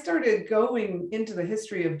I started going into the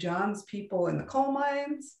history of John's people in the coal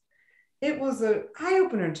mines, it was an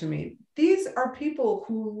eye-opener to me. These are people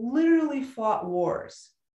who literally fought wars.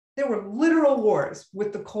 There were literal wars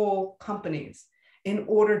with the coal companies in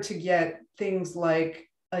order to get things like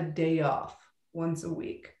a day off once a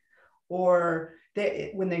week. Or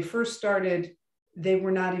when they first started, they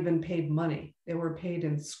were not even paid money. They were paid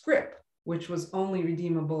in scrip, which was only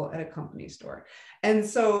redeemable at a company store. And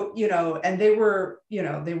so, and they were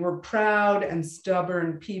proud and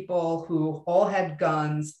stubborn people who all had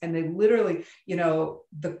guns, and they literally,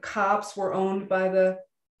 the cops were owned by the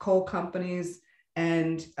coal companies,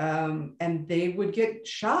 and they would get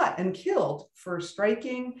shot and killed for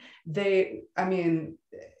striking.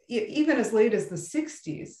 Even as late as the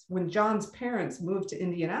 60s, when John's parents moved to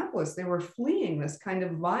Indianapolis, they were fleeing this kind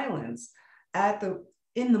of violence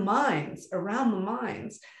in the mines, around the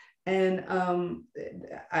mines. And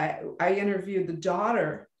I interviewed the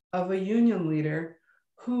daughter of a union leader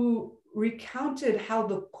who recounted how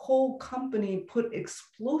the coal company put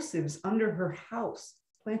explosives under her house,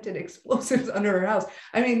 planted explosives under her house.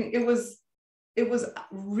 I mean, it was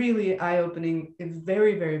really eye-opening,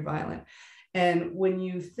 very, very violent. And when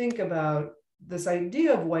you think about this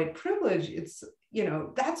idea of white privilege, it's,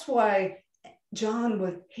 that's why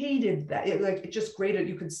John hated that. It just grated.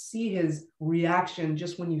 You could see his reaction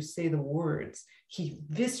just when you say the words. He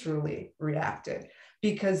viscerally reacted,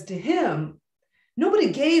 because to him,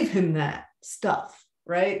 nobody gave him that stuff,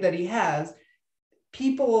 right? That he has.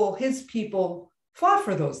 His people fought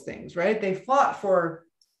for those things, right? They fought for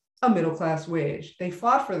a middle-class wage. They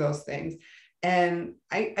fought for those things. And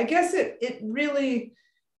I guess it really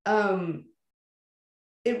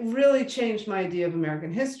changed my idea of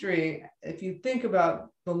American history. If you think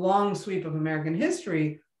about the long sweep of American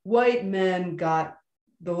history, white men got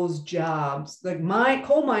those jobs. Like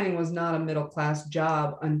coal mining was not a middle-class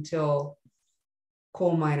job until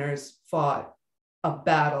coal miners fought a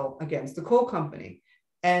battle against the coal company.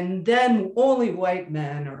 And then only white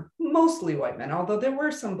men, or mostly white men, although there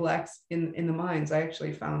were some blacks in the mines. I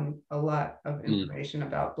actually found a lot of information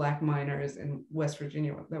about black miners in West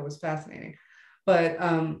Virginia that was fascinating. But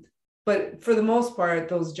for the most part,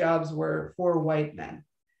 those jobs were for white men.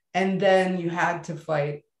 And then you had to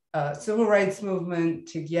fight a civil rights movement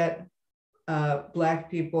to get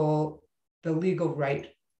black people the legal right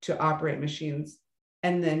to operate machines.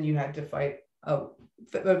 And then you had to fight a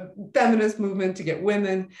feminist movement to get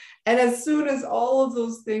women. And as soon as all of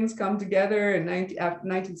those things come together in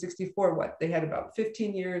 1964, they had about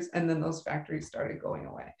 15 years, and then those factories started going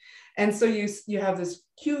away. And so you have this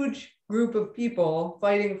huge group of people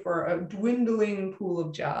fighting for a dwindling pool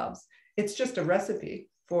of jobs. It's just a recipe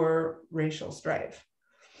for racial strife.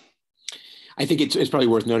 I think it's probably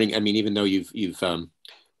worth noting. I mean, even though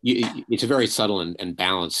it's a very subtle and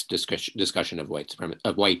balanced discussion of white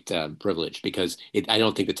privilege, because I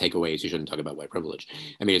don't think the takeaway is you shouldn't talk about white privilege.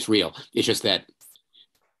 I mean, it's real. It's just that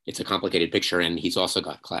it's a complicated picture, and he's also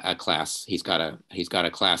got a class. He's got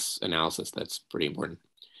a class analysis that's pretty important.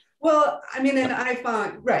 Well, I mean, and I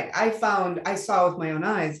saw with my own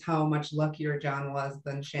eyes how much luckier John was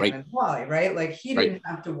than Shannon and Wally, right? Like he didn't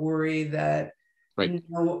have to worry that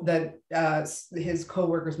his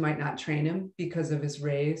coworkers might not train him because of his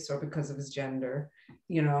race or because of his gender.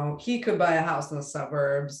 He could buy a house in the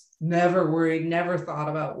suburbs, never worried, never thought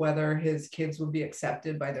about whether his kids would be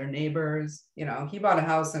accepted by their neighbors. He bought a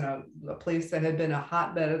house in a place that had been a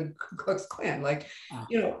hotbed of the Ku Klux Klan.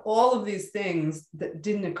 All of these things that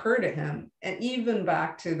didn't occur to him. And even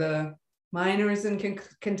back to the miners in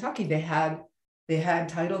Kentucky, they had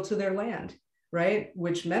title to their land, right?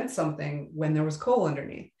 Which meant something when there was coal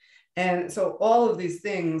underneath. And so all of these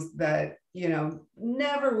things that,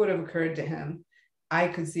 never would have occurred to him, I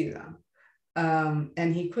could see them.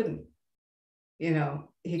 And he couldn't,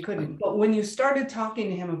 he couldn't. But when you started talking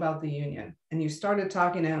to him about the union, and you started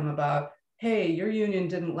talking to him about, hey, your union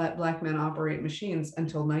didn't let black men operate machines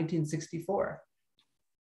until 1964.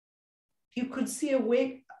 You could see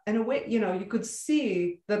you could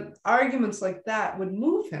see that arguments like that would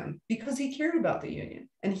move him because he cared about the union.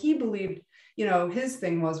 And he believed, his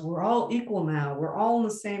thing was, we're all equal now. We're all in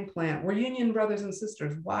the same plant. We're union brothers and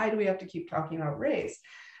sisters. Why do we have to keep talking about race?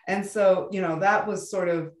 And so, that was sort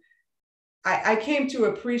of, I came to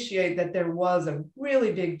appreciate that there was a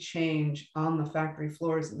really big change on the factory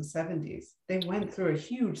floors in the 70s. They went through a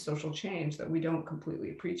huge social change that we don't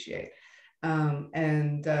completely appreciate.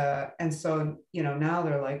 And so, now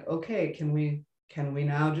they're like, okay, can we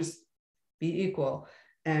now just be equal?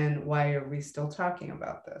 And why are we still talking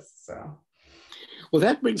about this? So. Well,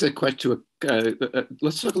 that brings a question to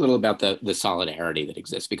let's talk a little about the solidarity that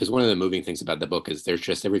exists, because one of the moving things about the book is there's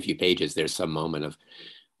just every few pages, there's some moment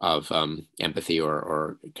empathy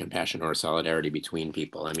or compassion or solidarity between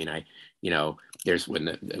people. I mean, there's when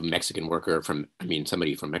the Mexican worker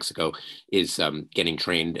somebody from Mexico is getting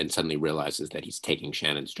trained and suddenly realizes that he's taking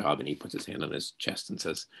Shannon's job, and he puts his hand on his chest and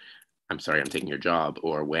says, "I'm sorry, I'm taking your job."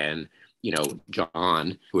 Or when,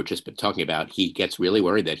 John, who we're just been talking about, he gets really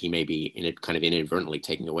worried that he may be kind of inadvertently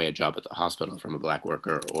taking away a job at the hospital from a Black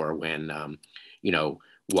worker. Or when,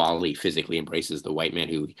 Wally physically embraces the white man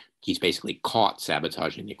who he's basically caught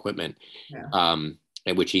sabotaging the equipment, and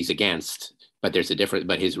which he's against. But there's a difference.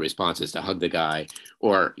 But his response is to hug the guy.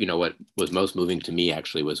 Or, what was most moving to me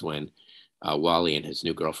actually was when Wally and his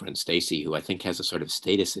new girlfriend Stacy, who I think has a sort of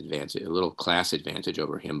status advantage, a little class advantage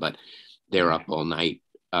over him, but they're up all night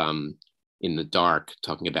in the dark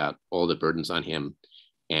talking about all the burdens on him,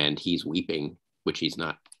 and he's weeping, which he's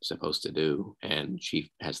not supposed to do, and she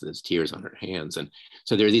has those tears on her hands. And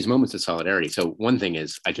so there are these moments of solidarity. So one thing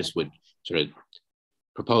is, I just would sort of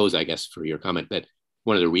propose, I guess, for your comment, that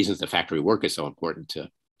one of the reasons the factory work is so important to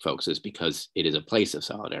folks is because it is a place of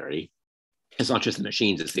solidarity. It's not just the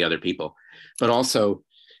machines, it's the other people, but also,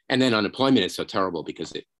 and then unemployment is so terrible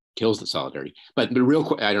because it kills the solidarity. But the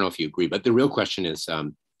real, I don't know if you agree, but the real question is,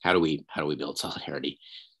 how do we build solidarity?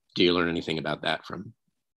 Do you learn anything about that from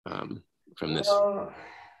this? Well,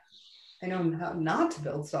 I know how not to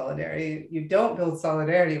build solidarity. You don't build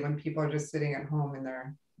solidarity when people are just sitting at home in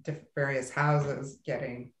their various houses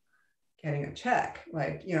getting a check.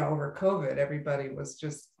 Like, over COVID, everybody was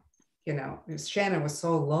just, Shannon was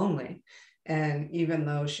so lonely. And even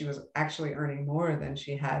though she was actually earning more than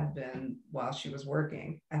she had been while she was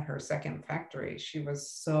working at her second factory, she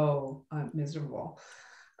was so miserable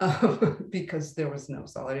because there was no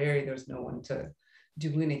solidarity. There was no one to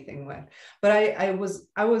do anything with. But I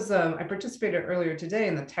participated earlier today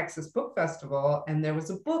in the Texas Book Festival, and there was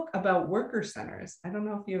a book about worker centers. I don't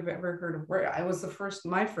know if you've ever heard of I was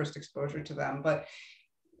my first exposure to them. But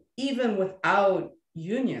even without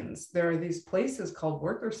unions, there are these places called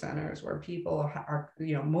worker centers where people are,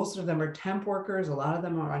 most of them are temp workers, a lot of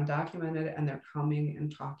them are undocumented, and they're coming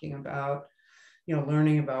and talking about,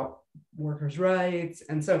 learning about workers' rights.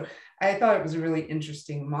 And so I thought it was a really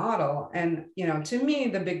interesting model. And, to me,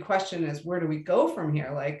 the big question is, where do we go from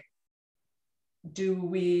here? Like, do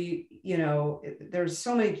we, there's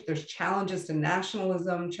challenges to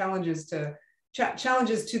nationalism, challenges to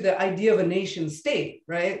the idea of a nation state,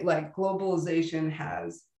 right? Like, globalization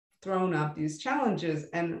has thrown up these challenges.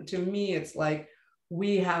 And to me, it's like,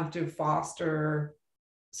 we have to foster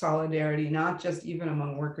solidarity, not just even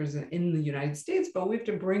among workers in the United States, but we have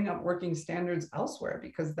to bring up working standards elsewhere,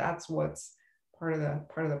 because that's what's part of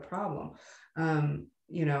the problem.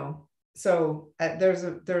 So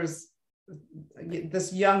there's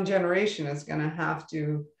this young generation is going to have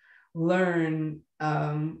to learn.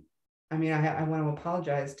 I want to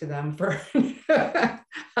apologize to them for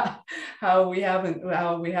how we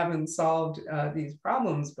haven't solved these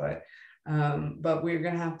problems, but we're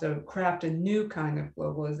going to have to craft a new kind of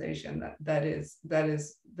globalization that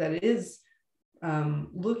is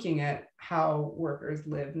looking at how workers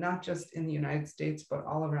live, not just in the United States, but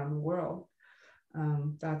all around the world.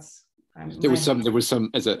 There was some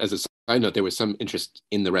as a side note, there was some interest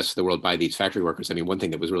in the rest of the world by these factory workers. I mean, one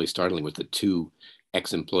thing that was really startling was the two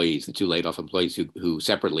ex-employees, the two laid off employees who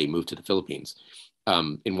separately moved to the Philippines.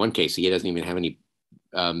 In one case, he doesn't even have any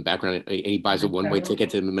background, and he buys a one-way ticket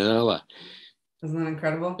to Manila. Isn't that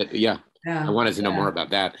incredible? Yeah. I wanted to know more about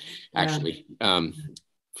that, actually.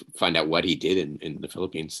 Find out what he did in the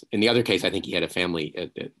Philippines. In the other case, I think he had a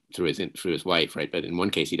family through his wife, right? But in one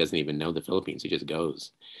case, he doesn't even know the Philippines. He just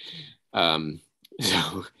goes.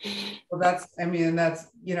 So, well, that's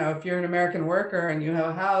if you're an American worker and you have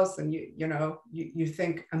a house and you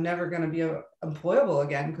think, I'm never going to be employable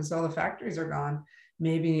again because all the factories are gone,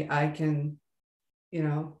 maybe I can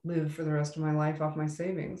live for the rest of my life off my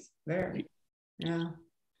savings there. Yeah.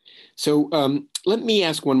 So let me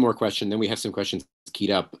ask one more question, then we have some questions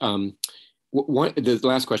keyed up. The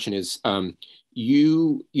last question is,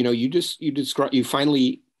 you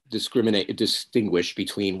finally distinguish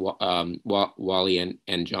between Wally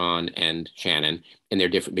and John and Shannon, and they're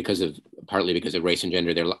different partly because of race and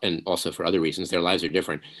gender, and also for other reasons. Their lives are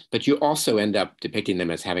different, but you also end up depicting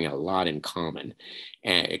them as having a lot in common,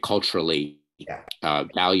 culturally.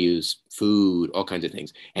 Values, food, all kinds of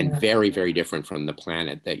things, and very, very different from the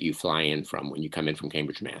planet that you fly in from when you come in from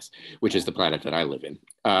Cambridge, Mass, which is the planet that I live in.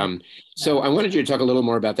 So I wanted you to talk a little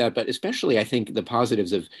more about that, but especially I think the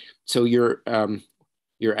positives of, so your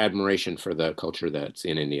admiration for the culture that's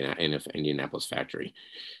in Indianapolis factory.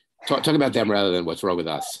 Talk about them rather than what's wrong with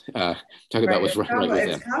us. Talk about what's wrong with them.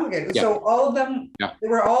 It's complicated. So all of them, they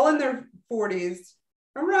were all in their 40s.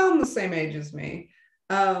 around the same age as me,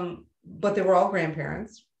 but they were all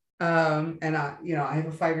grandparents. And I have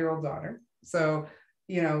a 5-year-old daughter, so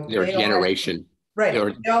Their generation, right?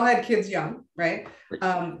 They all had kids young, right?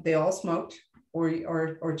 They all smoked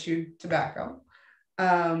or chewed tobacco.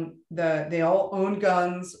 They all owned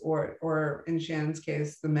guns, or in Shannon's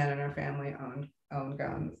case, the men in our family owned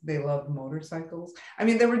guns. They loved motorcycles. I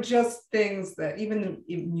mean, there were just things that, even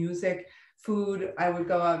music, food. I would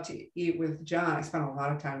go out to eat with John. I spent a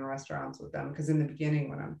lot of time in restaurants with them, because in the beginning,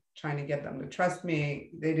 when I'm trying to get them to trust me,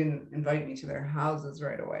 they didn't invite me to their houses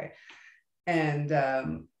right away. And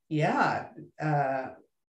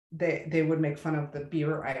they would make fun of the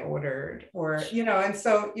beer I ordered, and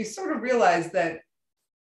so you sort of realize that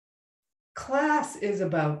class is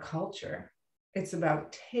about culture. It's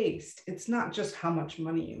about taste. It's not just how much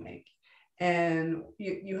money you make. And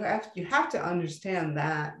you have to understand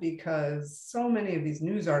that, because so many of these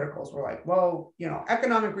news articles were like, well,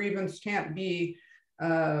 economic grievance can't be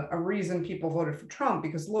a reason people voted for Trump,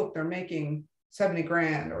 because look, they're making 70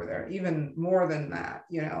 grand, or they're even more than that,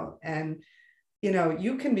 and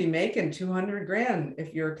you can be making 200 grand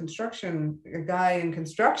if you're a guy in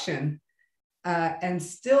construction, and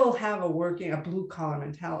still have a blue collar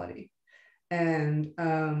mentality, and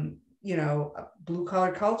a blue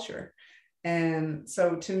collar culture. And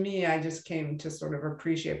so to me, I just came to sort of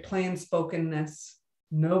appreciate plain spokenness,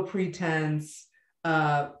 no pretense,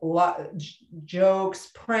 jokes,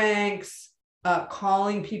 pranks,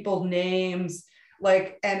 calling people names,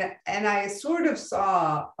 and I sort of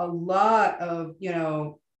saw a lot of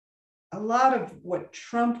what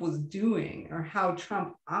Trump was doing, or how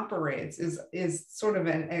Trump operates, is sort of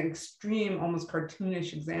an extreme, almost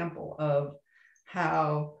cartoonish example of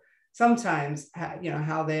how sometimes,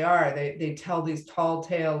 how they are. They tell these tall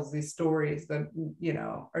tales, these stories that,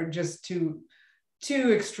 are just too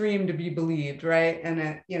extreme to be believed, right?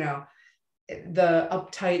 And the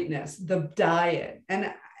uptightness, the diet,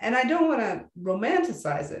 and I don't want to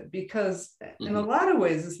romanticize it, because in a lot of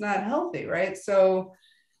ways it's not healthy, right? So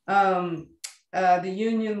the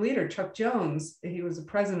union leader, Chuck Jones, he was the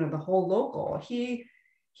president of the whole local. He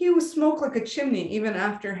was smoked like a chimney, even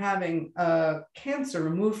after having cancer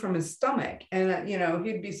removed from his stomach. And,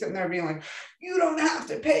 he'd be sitting there being like, you don't have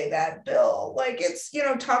to pay that bill. Like, it's,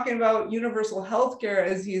 talking about universal healthcare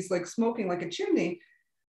as he's like smoking like a chimney.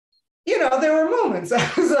 There were moments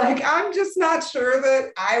I was like, I'm just not sure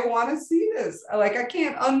that I want to see this. Like, I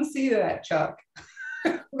can't unsee that, Chuck.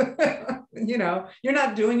 You're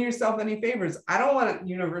not doing yourself any favors. I don't want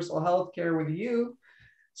universal healthcare with you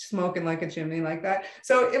smoking like a chimney like that.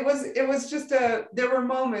 So it was just there were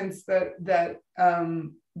moments that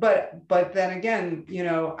but then again,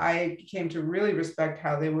 I came to really respect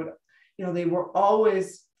how they would, they were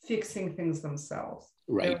always fixing things themselves.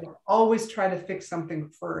 Right. They would always try to fix something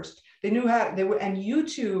first. They knew how they would, and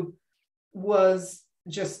YouTube was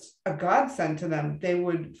just a godsend to them. They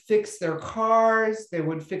would fix their cars, they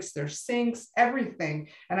would fix their sinks, everything.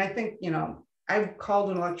 And I think, I've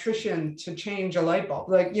called an electrician to change a light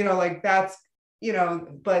bulb, that's,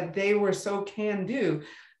 but they were so can do.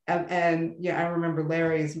 And I remember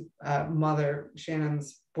Larry's mother,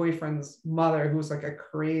 Shannon's boyfriend's mother, who was like a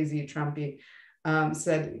crazy Trumpy,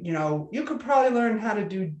 said, you could probably learn how to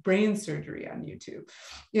do brain surgery on YouTube.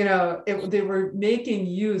 They were making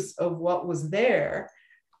use of what was there.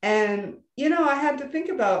 And, I had to think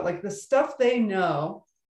about like the stuff they know.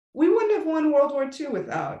 We wouldn't have won World War II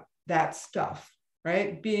without that stuff,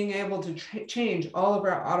 right? Being able to change all of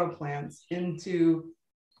our auto plants into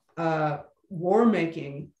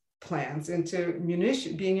war-making plants, into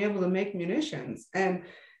being able to make munitions. And,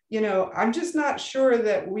 I'm just not sure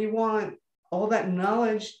that we want all that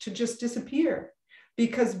knowledge to just disappear.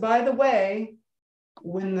 Because, by the way,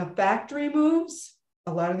 when the factory moves,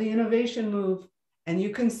 a lot of the innovation move. And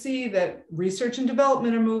you can see that research and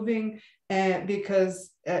development are moving, and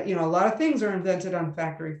because a lot of things are invented on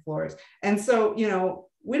factory floors. And so,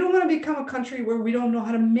 we don't want to become a country where we don't know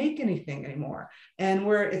how to make anything anymore, and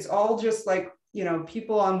where it's all just like,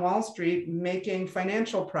 people on Wall Street making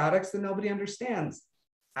financial products that nobody understands.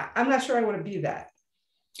 I'm not sure I want to be that.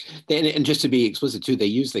 And just to be explicit too, they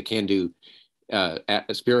use the can-do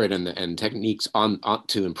spirit and techniques on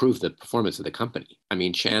to improve the performance of the company. I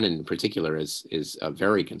mean, Shannon in particular is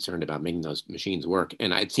very concerned about making those machines work.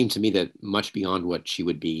 And it seemed to me that much beyond what she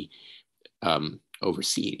would be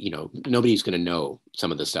oversee, nobody's going to know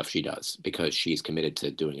some of the stuff she does, because she's committed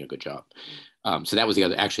to doing a good job. So that was the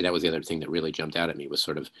other thing that really jumped out at me, was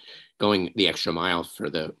sort of going the extra mile for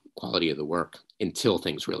the quality of the work until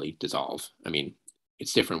things really dissolve. I mean,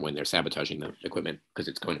 it's different when they're sabotaging the equipment because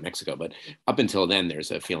it's going to Mexico. But up until then, there's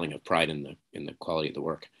a feeling of pride in the quality of the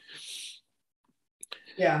work.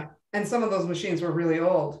 Yeah, and some of those machines were really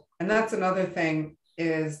old. And that's another thing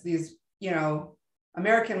is these,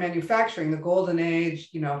 American manufacturing, the golden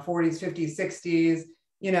age, 40s, 50s, 60s,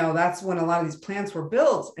 that's when a lot of these plants were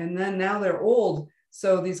built. And then now they're old.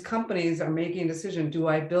 So these companies are making a decision, do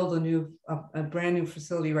I build a brand new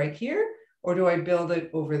facility right here? Or do I build it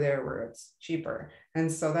over there where it's cheaper?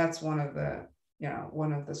 And so that's one of the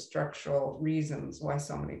structural reasons why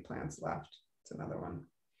so many plants left. It's another one.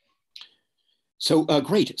 So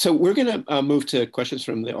great. So we're going to move to questions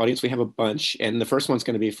from the audience. We have a bunch. And the first one's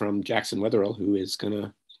going to be from Jackson Wetherill, who is going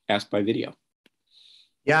to ask by video.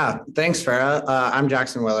 Yeah, thanks, Farah. I'm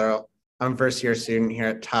Jackson Wetherill. I'm a first-year student here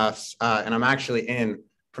at Tufts, and I'm actually in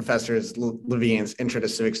Professor Levine's Intro to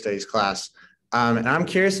Civic Studies class. And I'm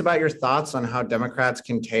curious about your thoughts on how Democrats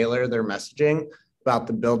can tailor their messaging about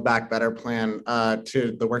the Build Back Better plan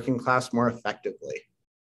to the working class more effectively.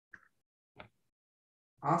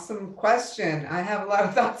 Awesome question. I have a lot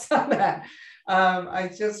of thoughts on that.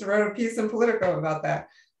 I just wrote a piece in Politico about that.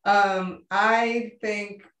 I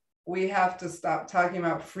think we have to stop talking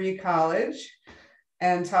about free college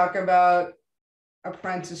and talk about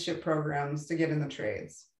apprenticeship programs to get in the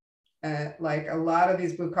trades. Like a lot of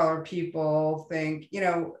these blue collar people think,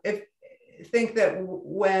 think that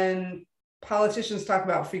when politicians talk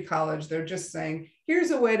about free college, they're just saying,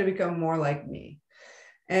 here's a way to become more like me.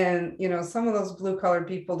 And, some of those blue collar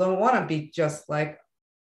people don't want to be just like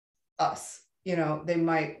us. They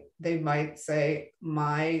might say,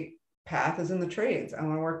 my path is in the trades. I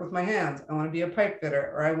want to work with my hands. I want to be a pipe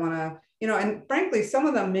fitter, or I want to, and frankly, some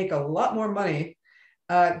of them make a lot more money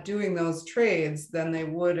doing those trades than they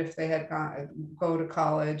would if they had go to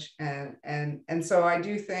college. And so I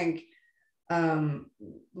do think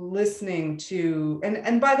listening to,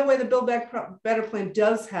 and by the way, the Build Back Better plan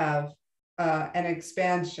does have an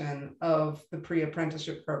expansion of the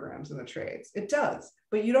pre-apprenticeship programs in the trades. It does,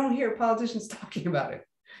 but you don't hear politicians talking about it,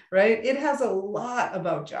 right? It has a lot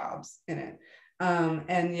about jobs in it.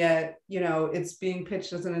 And yet, it's being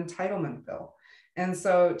pitched as an entitlement bill. And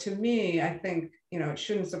so to me, I think, it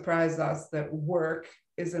shouldn't surprise us that work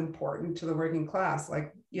is important to the working class,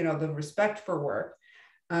 like, the respect for work.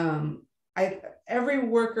 Every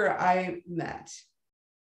worker I met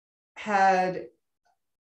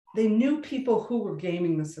they knew people who were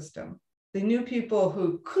gaming the system. They knew people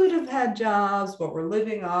who could have had jobs, but were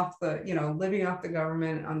living off the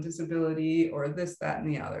government on disability or this, that,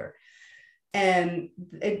 and the other. And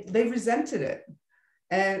they resented it.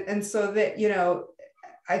 And so that,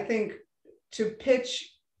 I think to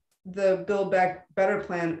pitch the Build Back Better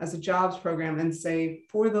plan as a jobs program and say,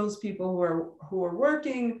 for those people who are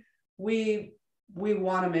working, we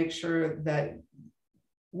want to make sure that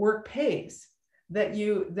work pays, that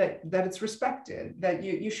it's respected, that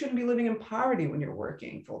you shouldn't be living in poverty when you're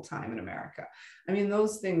working full time in America. I mean,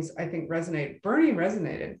 those things I think resonate. Bernie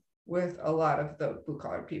resonated with a lot of the blue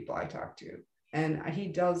collar people I talked to. And he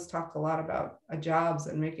does talk a lot about jobs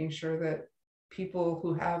and making sure that people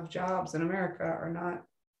who have jobs in America are not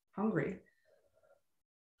hungry.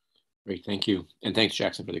 Great, thank you. And thanks,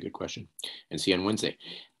 Jackson, for the good question. And see you on Wednesday.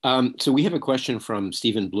 So we have a question from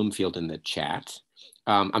Stephen Bloomfield in the chat.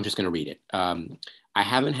 I'm just going to read it. I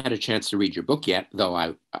haven't had a chance to read your book yet, though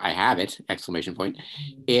I have it, exclamation point.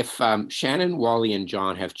 If Shannon, Wally, and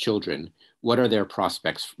John have children, what are their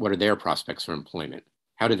prospects? What are their prospects for employment?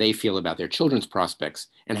 How do they feel about their children's prospects?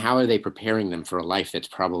 And how are they preparing them for a life that's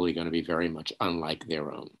probably going to be very much unlike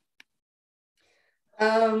their own?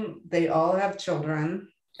 They all have children,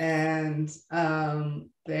 and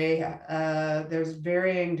there's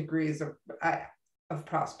varying degrees of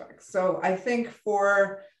prospects. So I think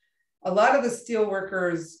for a lot of the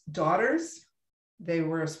steelworkers' daughters, they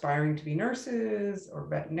were aspiring to be nurses or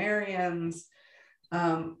veterinarians.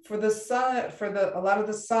 For a lot of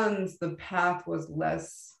the sons, the path was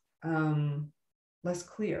less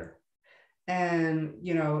clear. And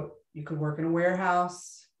you could work in a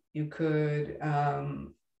warehouse, you could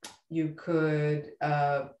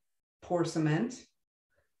pour cement.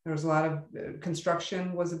 There was a lot of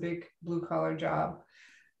construction was a big blue collar job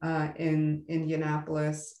in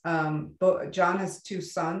Indianapolis. But John has two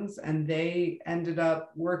sons, and they ended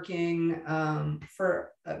up working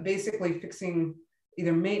for basically fixing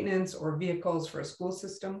either maintenance or vehicles for a school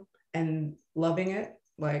system and loving it,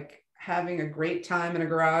 like having a great time in a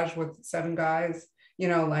garage with 7 guys,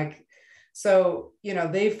 so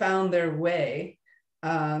they found their way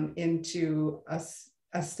into a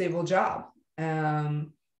stable job.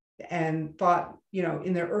 and thought, you know,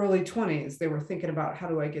 in their early 20s, they were thinking about, how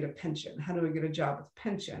do I get a pension? How do I get a job with a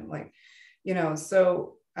pension? Like, you know,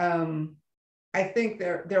 so I think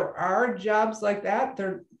there are jobs like that.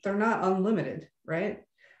 They're not unlimited, right?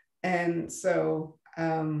 And so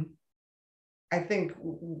I think,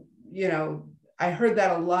 you know, I heard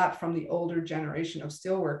that a lot from the older generation of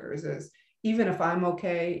steelworkers is, even if I'm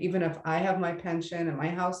okay, even if I have my pension and my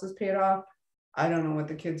house is paid off, I don't know what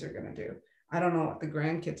the kids are going to do. I don't know what the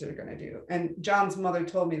grandkids are going to do. And John's mother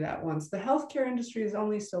told me that once, the healthcare industry is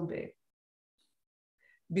only so big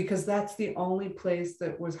because that's the only place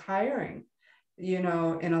that was hiring. You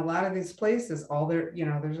know, in a lot of these places, all there, you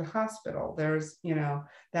know, there's a hospital, there's, you know,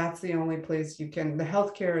 that's the only place you can, the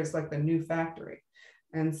healthcare is like the new factory.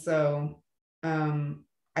 And so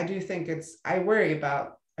I do think I worry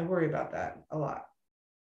about that a lot.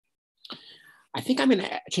 I think I'm going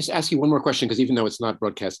to just ask you one more question, because even though it's not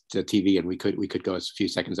broadcast TV and we could go a few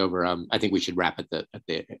seconds over, I think we should wrap at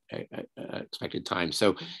the expected time.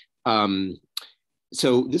 So,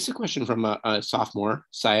 so this is a question from a sophomore,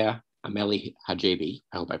 Saya Ameli Hajabi.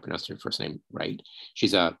 I hope I pronounced her first name right.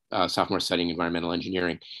 She's a sophomore studying environmental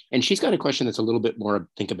engineering, and she's got a question that's a little bit more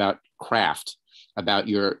think about craft, about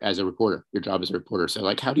as a reporter, your job as a reporter. So,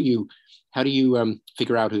 like, how do you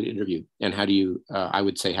figure out who to interview, and how do you, I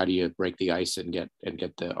would say, how do you break the ice and get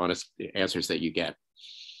the honest answers that you get?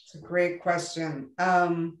 It's a great question.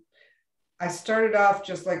 I started off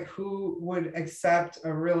just like, who would accept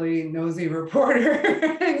a really nosy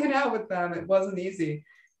reporter hanging out with them? It wasn't easy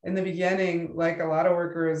in the beginning. Like a lot of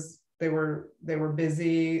workers, they were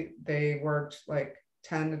busy. They worked like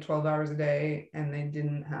 10 to 12 hours a day, and they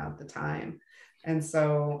didn't have the time. And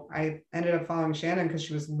so I ended up following Shannon because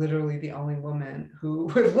she was literally the only woman who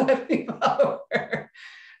would let me follow her.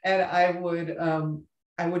 And I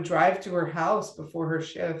would drive to her house before her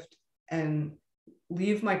shift and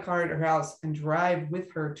leave my car at her house and drive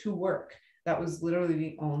with her to work. That was literally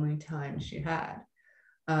the only time she had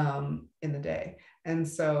in the day. And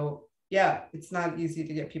so, yeah, it's not easy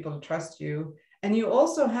to get people to trust you. And you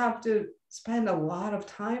also have to spend a lot of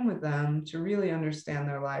time with them to really understand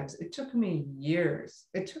their lives. It took me years.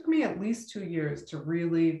 It took me at least 2 years to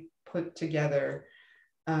really put together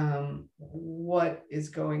what is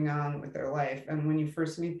going on with their life. And when you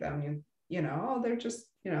first meet them, you know, oh, they're just,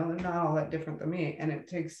 you know, they're not all that different than me. And it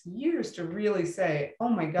takes years to really say, oh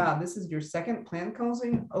my God, this is your second plan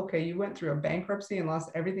closing. Okay, you went through a bankruptcy and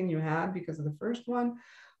lost everything you had because of the first one.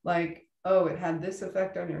 Like, oh, it had this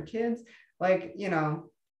effect on your kids. Like, you know,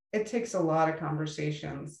 it takes a lot of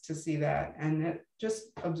conversations to see that, and just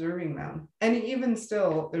observing them. And even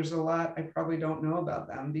still, there's a lot I probably don't know about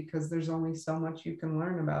them, because there's only so much you can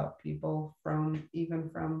learn about people from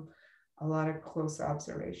a lot of close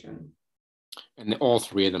observation. And all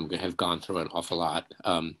three of them have gone through an awful lot.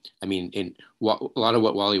 I mean, a lot of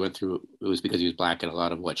what Wally went through, it was because he was Black, and a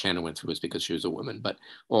lot of what Shannon went through was because she was a woman. But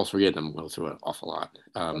all three of them go through an awful lot.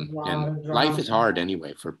 And life is hard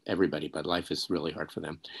anyway for everybody, but life is really hard for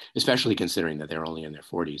them, especially considering that they're only in their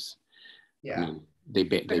 40s. Yeah, I mean,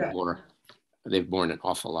 they've borne an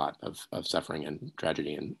awful lot of suffering and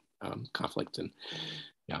tragedy and conflict, and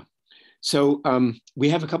yeah. So we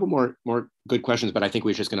have a couple more good questions, but I think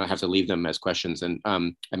we're just going to have to leave them as questions. And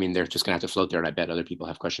I mean, they're just going to have to float there. And I bet other people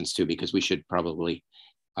have questions too, because we should probably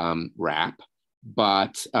wrap.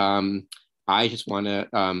 But I just want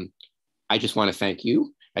to thank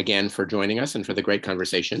you again for joining us and for the great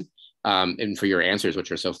conversation, and for your answers,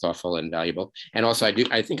 which are so thoughtful and valuable. And also,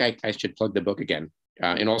 I think I should plug the book again.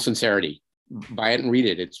 In all sincerity, buy it and read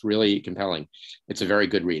it. It's really compelling. It's a very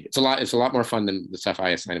good read. It's a lot more fun than the stuff I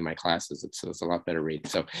assign in my classes. It's a lot better read.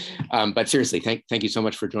 So, but seriously, thank you so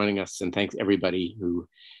much for joining us, and thanks everybody who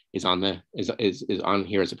is on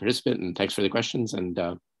here as a participant, and thanks for the questions, and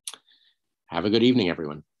have a good evening,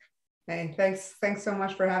 everyone. Hey, thanks so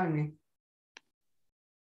much for having me.